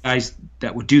 of all the guys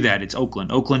that would do that, it's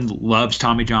Oakland. Oakland loves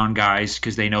Tommy John guys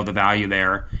because they know the value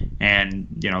there, and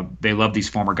they love these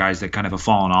former guys that kind of have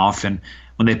fallen off. And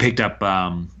when they picked up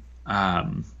not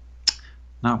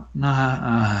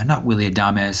Willie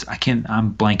Adames.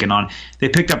 I'm blanking on. They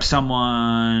picked up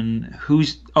someone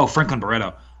Franklin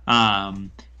Barreto.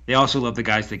 They also love the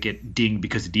guys that get dinged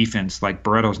because of defense. Like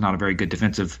Barreto's not a very good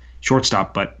defensive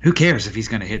shortstop, but who cares if he's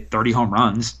going to hit 30 home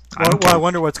runs? I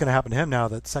wonder what's going to happen to him now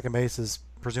that second base is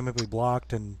presumably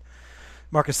blocked, and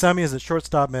Marcus Semien is at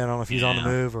shortstop. Man, I don't know if he's on the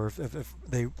move, or if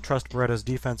they trust Barreto's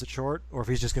defense at short, or if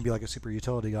he's just going to be like a super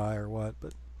utility guy or what.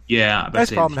 But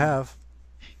nice problem to have.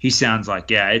 It sounds like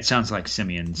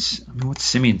Simeon's. I mean, what's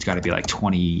Simeon's got to be like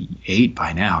 28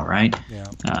 by now, right? Yeah.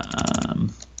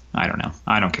 I don't know.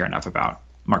 I don't care enough about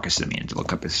Marcus Semien to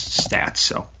look up his stats.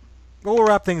 So we'll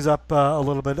wrap things up a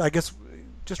little bit. I guess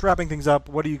just wrapping things up,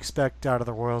 what do you expect out of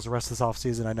the Royals the rest of this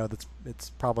offseason? I know that it's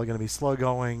probably going to be slow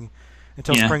going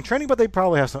until spring training, but they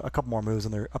probably have a couple more moves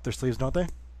up their sleeves, don't they?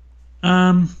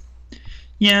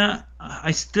 Yeah.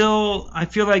 I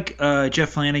feel like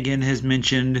Jeff Flanagan has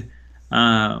mentioned.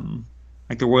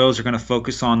 Like the Royals are going to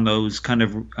focus on those kind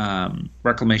of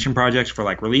reclamation projects for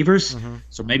like relievers. Mm-hmm.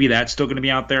 So maybe that's still going to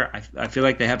be out there. I feel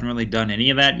like they haven't really done any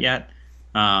of that yet.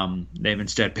 They've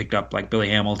instead picked up like Billy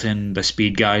Hamilton, the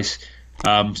speed guys.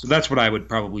 So that's what I would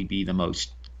probably be the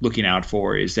most looking out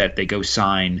for, is that they go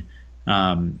sign,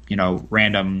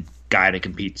 random guy to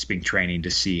compete spring training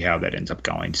to see how that ends up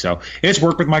going. So it's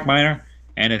worked with Mike Minor,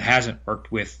 and it hasn't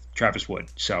worked with Travis Wood.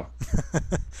 So.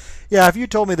 Yeah, if you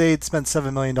told me they'd spent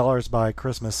 $7 million by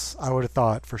Christmas, I would have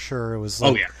thought for sure it was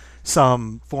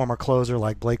some former closer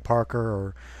like Blake Parker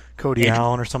or Cody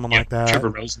Allen or someone like that.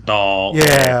 Trevor Rosenthal.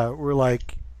 Yeah, we're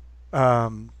like, they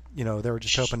were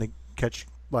just hoping to catch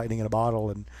lightning in a bottle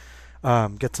and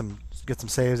get some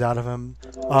saves out of him.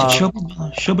 Did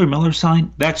Shelby Miller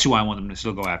sign? That's who I want them to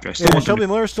still go after. Shelby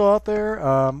Miller's still out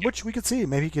there, which we could see.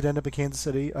 Maybe he could end up in Kansas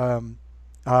City. But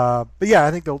yeah,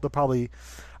 I think they'll probably.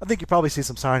 I think you probably see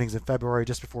some signings in February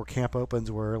just before camp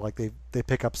opens, where like they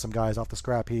pick up some guys off the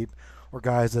scrap heap, or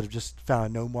guys that have just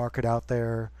found no market out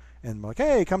there, and like,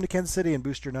 hey, come to Kansas City and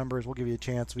boost your numbers. We'll give you a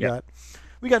chance. We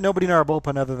we got nobody in our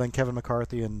bullpen other than Kevin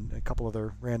McCarthy and a couple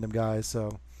other random guys.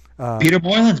 So Peter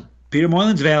Moylan's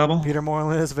available. Peter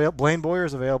Moylan is available. Blaine Boyer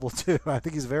is available too. I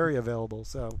think he's very available.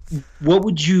 So what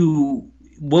would you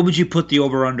put the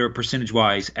over under percentage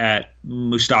wise at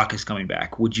Moustakas coming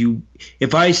back? Would you,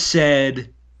 if I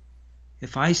said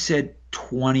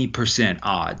 20%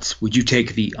 odds, would you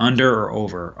take the under or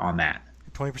over on that?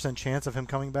 20% chance of him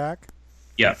coming back?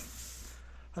 Yeah.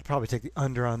 I'd probably take the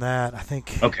under on that. I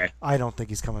think. Okay. I don't think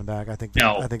he's coming back. I think.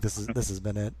 No. I think this has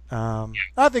been it.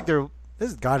 I think this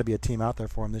has got to be a team out there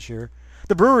for him this year.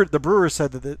 The Brewers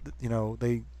said that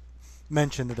they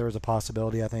mentioned that there was a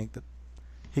possibility. I think that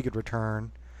he could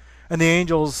return, and the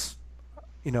Angels.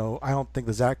 I don't think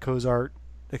the Zach Cozart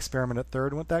experiment at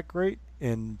third went that great,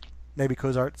 and maybe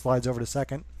Cozart slides over to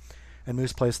second, and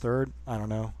Moose plays third. I don't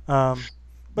know.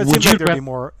 But it seems like there'd be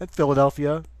more at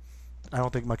Philadelphia. I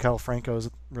don't think Maikel Franco is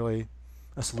really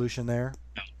a solution there.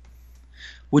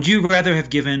 Would you rather have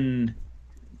given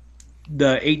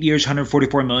the 8 years,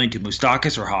 $144 million to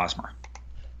Moustakas or Hosmer?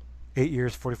 8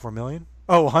 years, $44 million?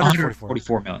 Oh,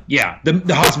 $144 million. Yeah,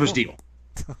 the Hosmer's deal.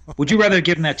 Would you rather have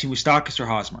given that to Moustakas or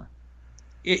Hosmer?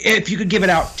 If you could give it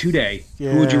out today,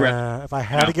 who would you rather? If I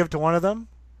had to give it to one of them?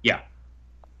 Yeah.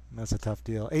 That's a tough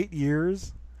deal. 8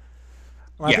 years?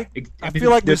 Well, yeah, I feel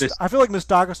like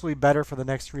Moustakas will be better for the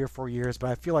next 3 or 4 years,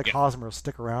 but I feel like Hosmer will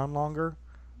stick around longer.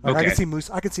 Like, okay. I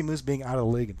could see Moose being out of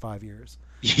the league in 5 years.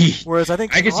 Whereas I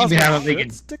think I could see him out of the league in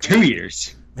 2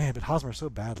 years. Man, but Hosmer was so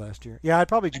bad last year. Yeah,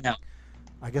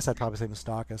 I guess I'd probably say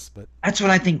Moustakas, but that's what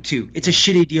I think too. It's a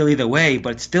shitty deal either way,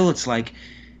 but still, it's like,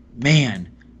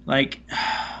 man, like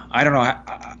I don't know.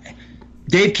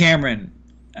 Dave Cameron.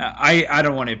 I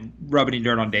don't want to rub any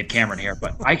dirt on Dave Cameron here,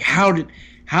 but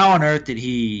how on earth did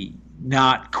he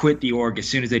not quit the org as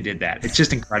soon as they did that? It's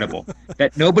just incredible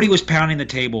that nobody was pounding the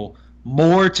table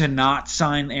more to not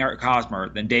sign Eric Hosmer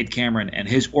than Dave Cameron, and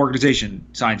his organization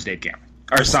signs Dave Cameron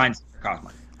or signs Eric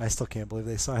Hosmer. I still can't believe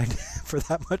they signed for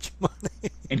that much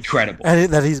money. Incredible.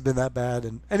 And that he's been that bad,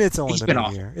 and it's only been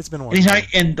a year. It's been 1 year.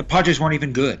 And the Padres weren't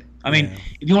even good. I mean,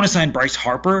 if you want to sign Bryce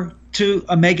Harper to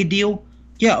a mega deal,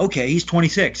 yeah, okay, he's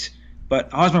 26,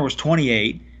 but Hosmer was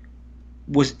 28,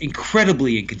 was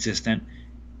incredibly inconsistent,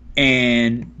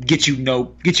 and gets you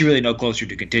really no closer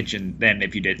to contention than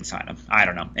if you didn't sign him. I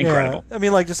don't know, incredible. Yeah. I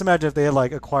mean, just imagine if they had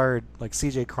acquired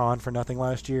C.J. Cron for nothing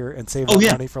last year and saved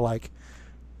money for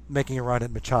making a run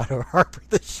at Machado or Harper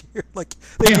this year.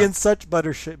 They'd be in such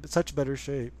better shape.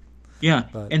 Yeah,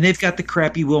 and they've got the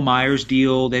crappy Will Myers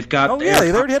deal. They've got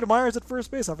they already had Myers at first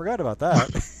base. I forgot about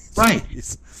that. Right.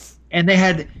 And they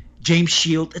had James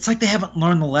Shield. It's like they haven't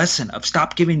learned the lesson of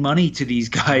stop giving money to these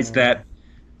guys that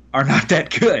are not that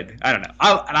good. I don't know.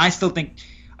 I still think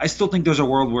there's a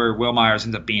world where Will Myers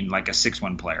ends up being like a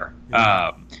 6-1 player.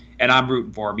 Yeah. And I'm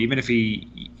rooting for him,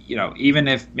 even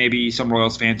if maybe some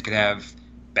Royals fans could have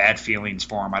bad feelings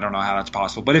for him. I don't know how that's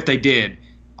possible, but if they did,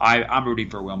 I'm rooting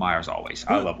for Will Myers always.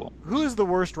 I love Will. Who is the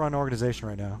worst run organization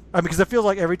right now? I mean, because it feels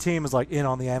like every team is in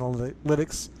on the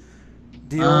analytics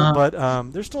deal,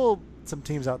 but there's still some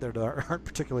teams out there that aren't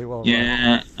particularly well run.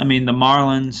 Yeah, I mean the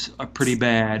Marlins are pretty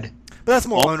bad. But that's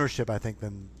more ownership, I think,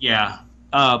 than... Yeah.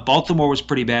 Baltimore was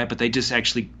pretty bad, but they just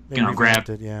actually grabbed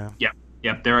it. Yeah.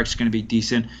 Yep, they're actually going to be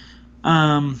decent.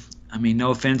 I mean,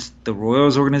 no offense, the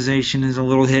Royals organization is a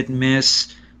little hit and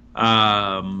miss.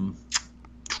 I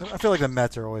feel like the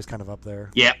Mets are always kind of up there.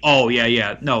 Yeah. Oh,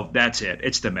 yeah. No, that's it.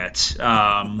 It's the Mets.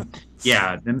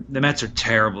 Yeah, the Mets are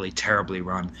terribly, terribly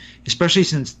run, especially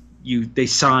since they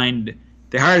hired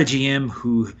a GM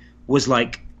who was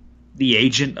the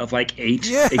agent of 8.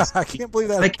 Yeah, I can't believe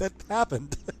that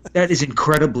happened. That is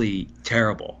incredibly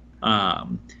terrible.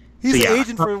 He's the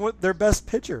agent for their best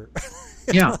pitcher.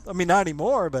 Yeah. I mean, not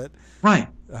anymore, but... Right.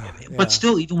 But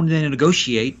still, even when they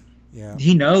negotiate,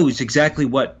 he knows exactly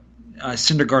what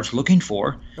Syndergaard's looking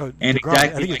for. Oh, and I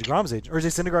think he's DeGrom's agent. Or is he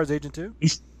Syndergaard's agent too?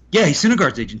 He's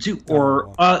Syndergaard's agent too.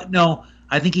 No,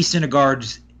 I think he's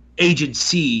Syndergaard's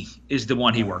agency is the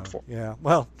one he worked for. Yeah,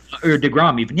 well... Or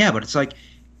DeGrom even, yeah, but it's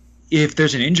if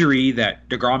there's an injury that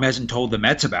DeGrom hasn't told the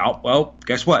Mets about, well,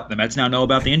 guess what? The Mets now know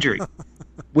about the injury,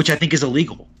 which I think is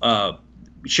illegal.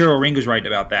 Cheryl Ring was right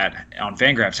about that on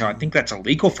Fangraphs, so I think that's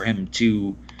illegal for him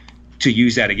to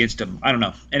use that against him. I don't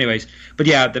know. Anyways, but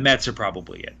yeah, the Mets are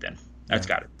probably it then. That's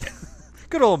got it.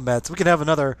 Good old Mets. We could have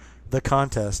the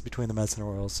contest between the Mets and the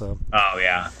Royals. So. Oh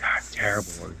yeah, God, terrible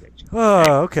organization.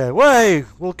 Oh, okay. Well, hey,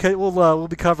 we'll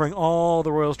be covering all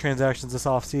the Royals transactions this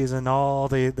offseason, all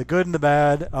the good and the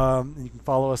bad. You can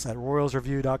follow us at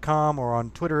RoyalsReview.com or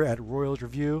on Twitter at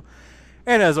RoyalsReview.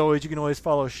 And as always, you can always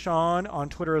follow Sean on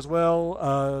Twitter as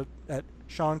well, at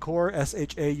Sean Core,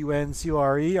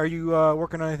 SHAUNCORE. Are you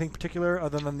working on anything particular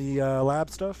other than the lab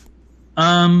stuff?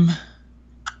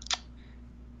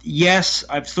 Yes,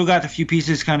 I've still got a few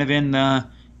pieces kind of in the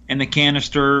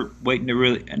canister,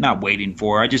 not waiting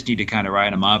for. I just need to kind of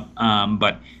write them up.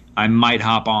 But I might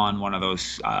hop on one of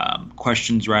those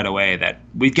questions right away. That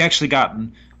we've actually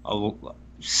gotten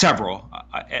several,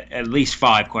 at least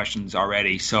 5 questions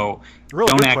already. So really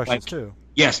don't good act questions like, too.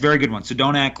 Yes, very good ones. So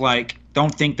don't think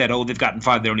that they've gotten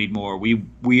 5, they don't need more.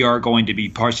 We are going to be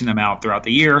parsing them out throughout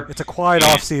the year. It's a quiet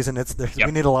off season. Yep.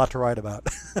 We need a lot to write about.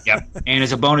 Yep. And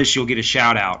as a bonus, you'll get a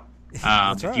shout out.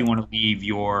 That's right. If you want to leave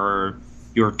your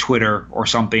Twitter or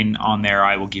something on there,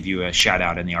 I will give you a shout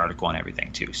out in the article and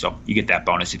everything too. So you get that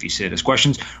bonus if you send us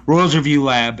questions.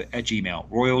 RoyalsReviewLab@gmail.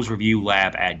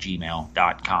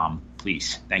 RoyalsReviewLab@gmail.com.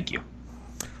 Please. Thank you.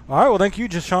 All right. Well, thank you,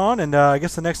 Sean. And I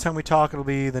guess the next time we talk, it'll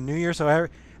be the new year. So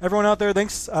everyone out there,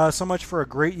 thanks so much for a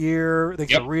great year.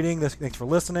 Thanks for reading. Thanks for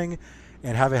listening.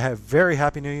 And have a very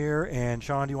happy new year. And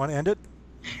Sean, do you want to end it?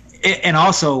 And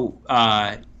also,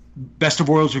 Best of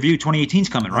Royals Review 2018 is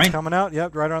coming, right? It's coming out.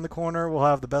 Yep, right around the corner. We'll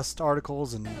have the best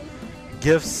articles and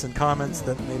gifts and comments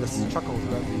that made us chuckle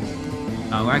throughout the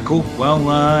year. All right, cool. Well,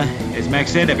 as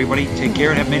Max said, everybody take care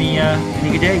and have many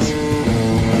good days.